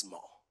if it's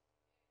small.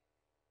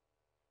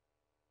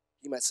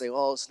 You might say,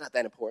 oh, it's not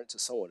that important. To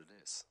someone it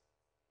is.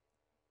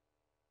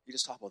 You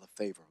just talk about the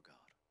favor of God,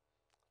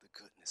 the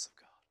goodness of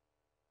God.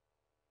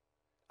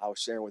 I was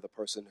sharing with a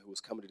person who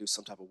was coming to do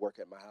some type of work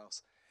at my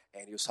house,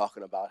 and he was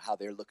talking about how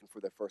they're looking for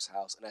their first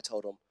house. And I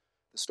told him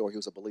the story. He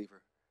was a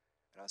believer.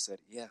 And I said,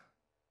 yeah,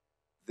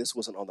 this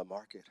wasn't on the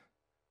market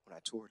when I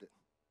toured it.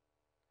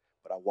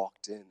 But I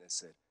walked in and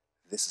said,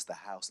 this is the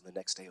house. And the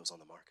next day it was on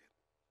the market.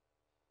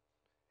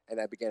 And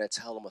I began to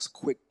tell him a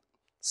quick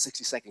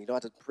 60 seconds. You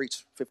don't have to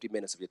preach 50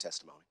 minutes of your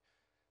testimony.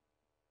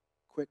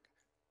 Quick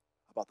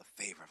about the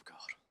favor of God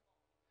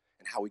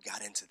and how we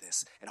got into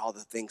this and all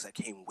the things that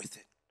came with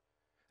it.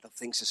 The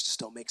things just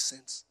don't make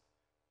sense.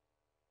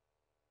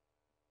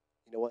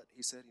 You know what?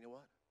 He said, you know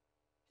what?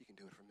 He can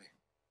do it for me.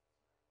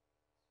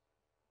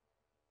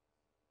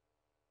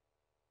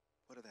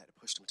 What of that? It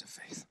pushed him to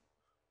faith.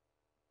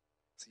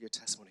 So your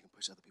testimony can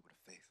push other people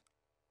to faith.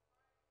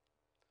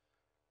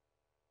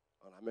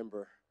 Well, I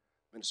remember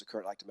Minister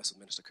Kurt, I like to mess with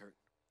Minister Kurt.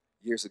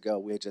 Years ago,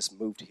 we had just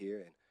moved here,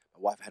 and my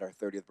wife had her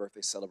 30th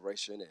birthday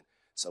celebration, and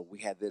so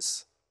we had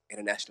this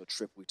international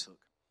trip we took.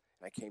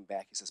 And I came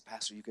back. He says,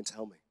 Pastor, you can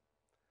tell me,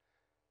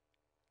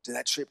 did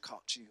that trip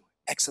cost you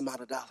X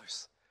amount of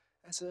dollars?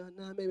 I said,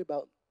 no, maybe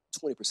about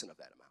 20% of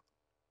that amount.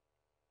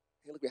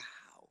 He looked at me,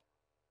 how?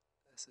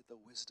 I said, the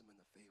wisdom and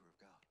the favor of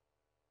God.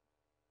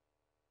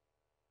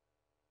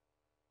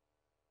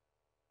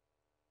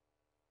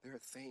 There are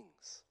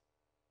things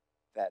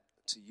that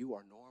to you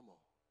are normal,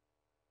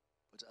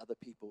 but to other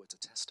people it's a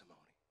testimony.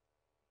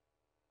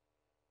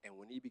 And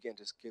when you begin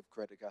to give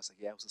credit to God, say,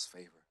 yeah, it was his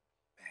favor.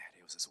 Man,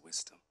 it was his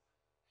wisdom.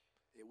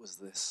 It was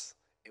this.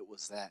 It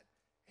was that.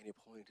 And he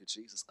pointed to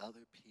Jesus.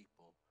 Other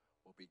people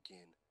will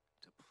begin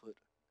to put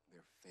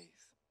their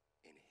faith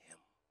in him.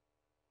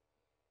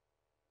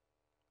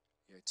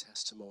 Your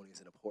testimony is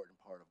an important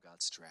part of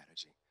God's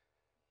strategy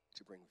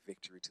to bring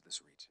victory to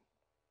this region.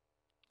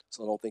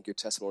 So I don't think your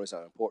testimony is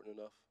not important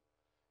enough.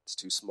 It's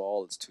too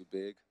small. It's too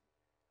big.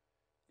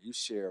 You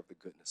share of the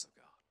goodness of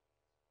God.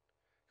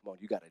 Come on,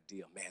 you got a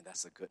deal. Man,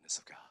 that's the goodness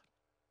of God.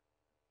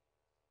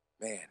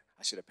 Man,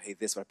 I should have paid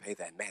this, but I paid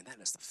that. Man,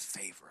 that is the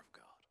favor of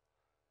God.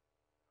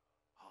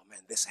 Oh,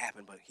 man, this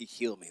happened, but he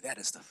healed me. That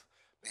is the,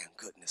 man,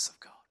 goodness of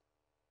God.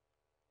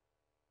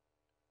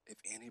 If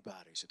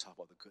anybody should talk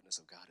about the goodness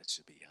of God, it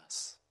should be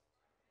us.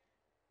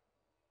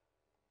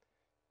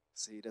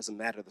 See, it doesn't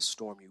matter the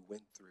storm you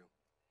went through.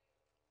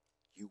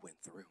 You went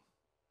through.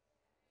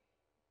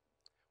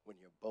 When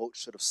your boat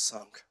should have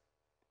sunk,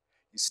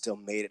 you still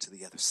made it to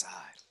the other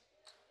side.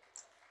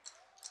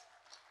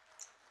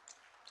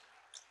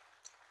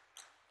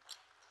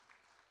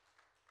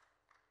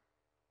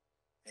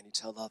 And you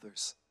tell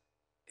others,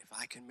 if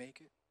I can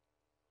make it,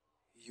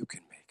 you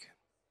can make it.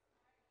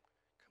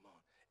 Come on.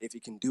 If he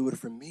can do it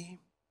for me,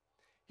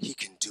 he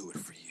can do it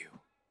for you.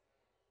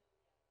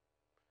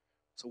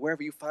 So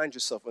wherever you find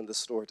yourself in this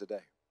story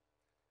today,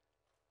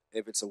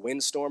 if it's a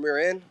windstorm you're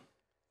in,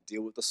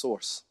 deal with the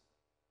source.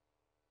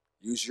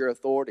 Use your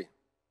authority,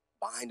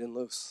 bind and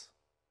loose,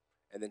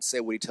 and then say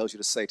what he tells you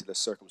to say to the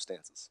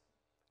circumstances,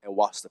 and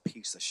watch the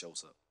peace that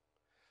shows up.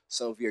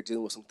 Some of you are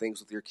dealing with some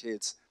things with your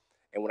kids,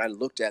 and when I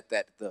looked at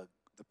that, the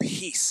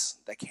peace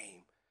that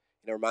came,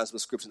 it reminds me of the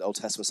scripture in the Old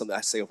Testament, something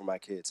I say over my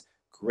kids: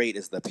 great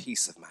is the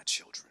peace of my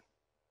children.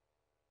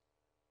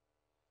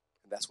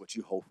 And that's what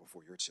you hope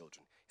for your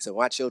children. He said,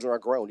 when my children are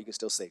grown, you can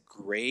still say,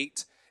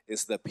 great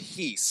is the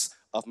peace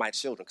of my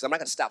children. Because I'm not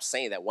going to stop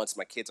saying that once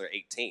my kids are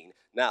 18.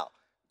 Now,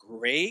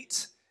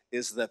 great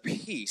is the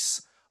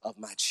peace of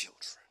my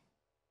children.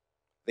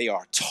 They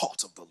are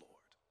taught of the Lord.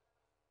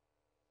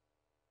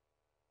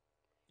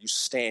 You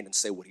stand and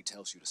say what he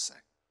tells you to say.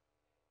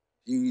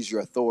 You use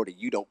your authority.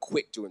 You don't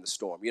quit during the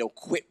storm. You don't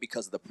quit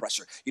because of the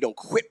pressure. You don't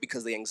quit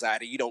because of the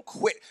anxiety. You don't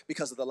quit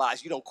because of the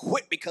lies. You don't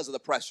quit because of the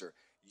pressure.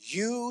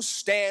 You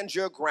stand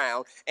your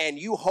ground and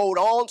you hold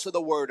on to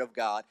the word of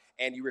God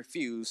and you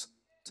refuse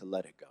to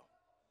let it go.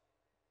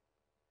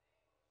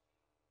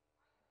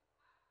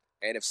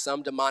 And if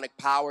some demonic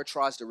power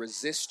tries to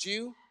resist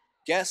you,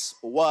 guess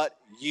what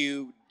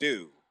you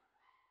do?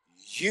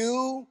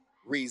 You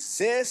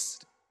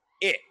resist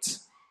it.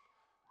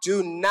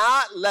 Do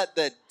not let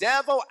the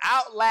devil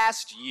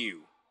outlast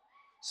you.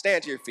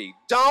 Stand to your feet.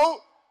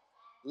 Don't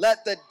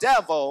let the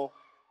devil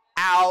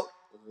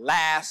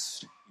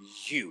outlast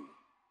you.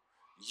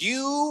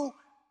 You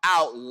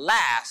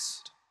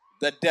outlast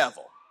the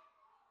devil.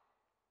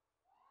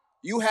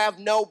 You have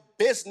no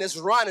business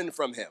running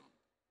from him.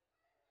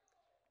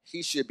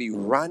 He should be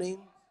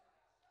running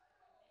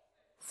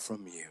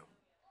from you.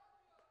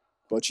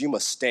 But you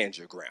must stand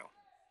your ground.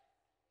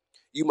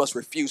 You must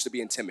refuse to be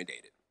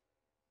intimidated.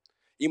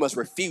 You must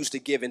refuse to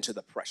give in to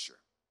the pressure.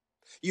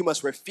 You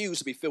must refuse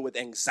to be filled with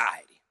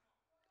anxiety.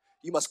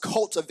 You must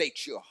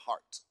cultivate your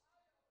heart.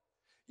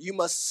 You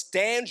must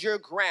stand your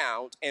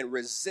ground and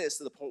resist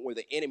to the point where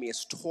the enemy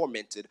is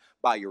tormented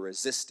by your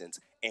resistance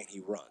and he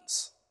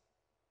runs.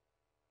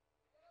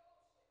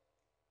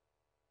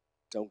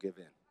 Don't give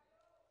in.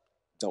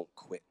 Don't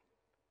quit.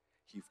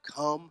 You've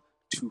come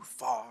too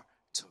far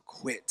to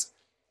quit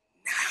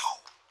now.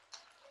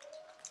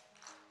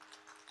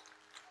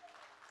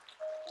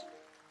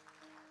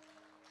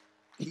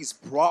 He's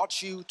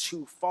brought you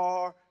too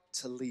far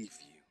to leave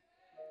you.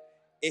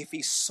 If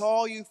he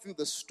saw you through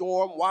the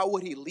storm, why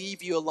would he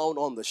leave you alone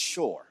on the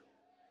shore?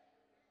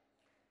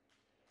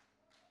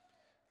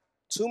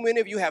 Too many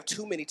of you have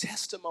too many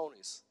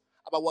testimonies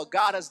about what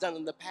God has done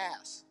in the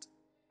past.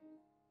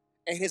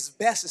 And his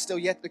best is still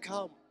yet to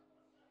come.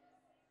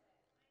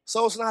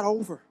 So it's not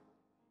over.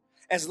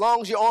 As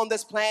long as you're on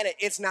this planet,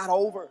 it's not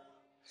over.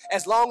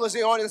 As long as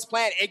you're on this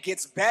planet, it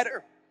gets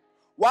better.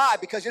 Why?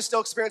 Because you're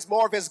still experiencing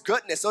more of his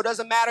goodness. So it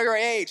doesn't matter your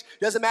age,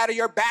 doesn't matter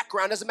your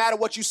background, doesn't matter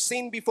what you've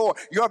seen before.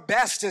 Your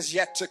best is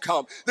yet to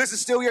come. This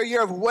is still your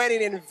year of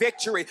winning and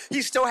victory.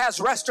 He still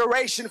has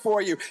restoration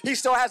for you. He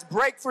still has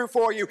breakthrough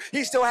for you.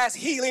 He still has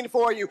healing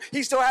for you.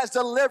 He still has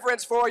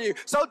deliverance for you.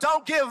 So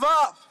don't give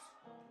up.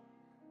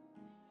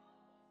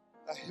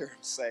 I hear him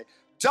say,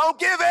 don't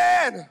give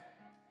in.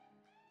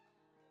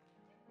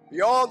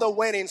 You're on the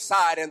winning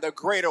side and the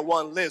greater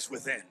one lives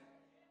within.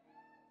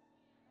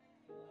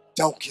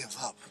 Don't give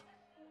up.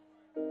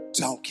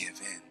 Don't give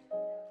in.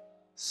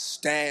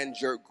 Stand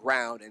your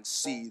ground and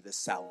see the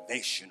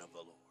salvation of the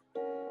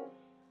Lord.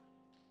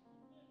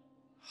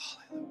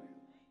 Hallelujah.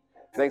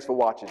 Thanks for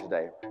watching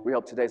today. We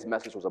hope today's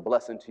message was a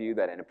blessing to you,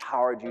 that it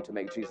empowered you to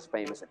make Jesus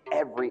famous in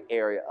every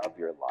area of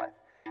your life.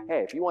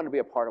 Hey, if you want to be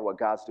a part of what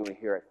God's doing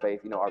here at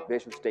Faith, our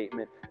vision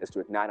statement is to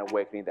ignite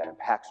awakening that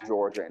impacts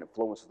Georgia and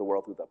influences the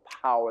world through the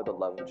power of the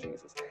love of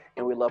Jesus.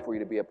 And we'd love for you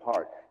to be a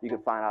part. You can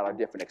find out our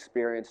different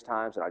experience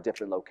times and our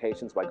different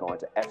locations by going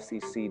to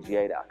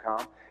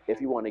fccga.com.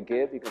 If you want to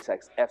give, you can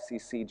text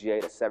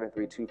FCCGA to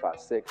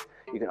 73256.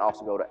 You can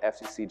also go to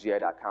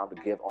fccga.com to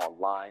give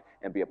online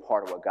and be a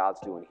part of what God's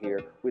doing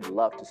here. We'd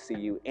love to see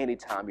you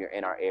anytime you're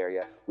in our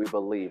area. We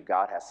believe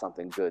God has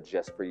something good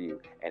just for you.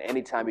 And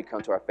anytime you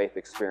come to our faith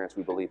experience,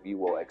 we believe you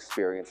will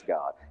experience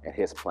God and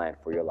his plan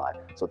for your life.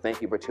 So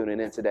thank you for tuning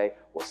in today.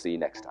 We'll see you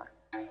next time.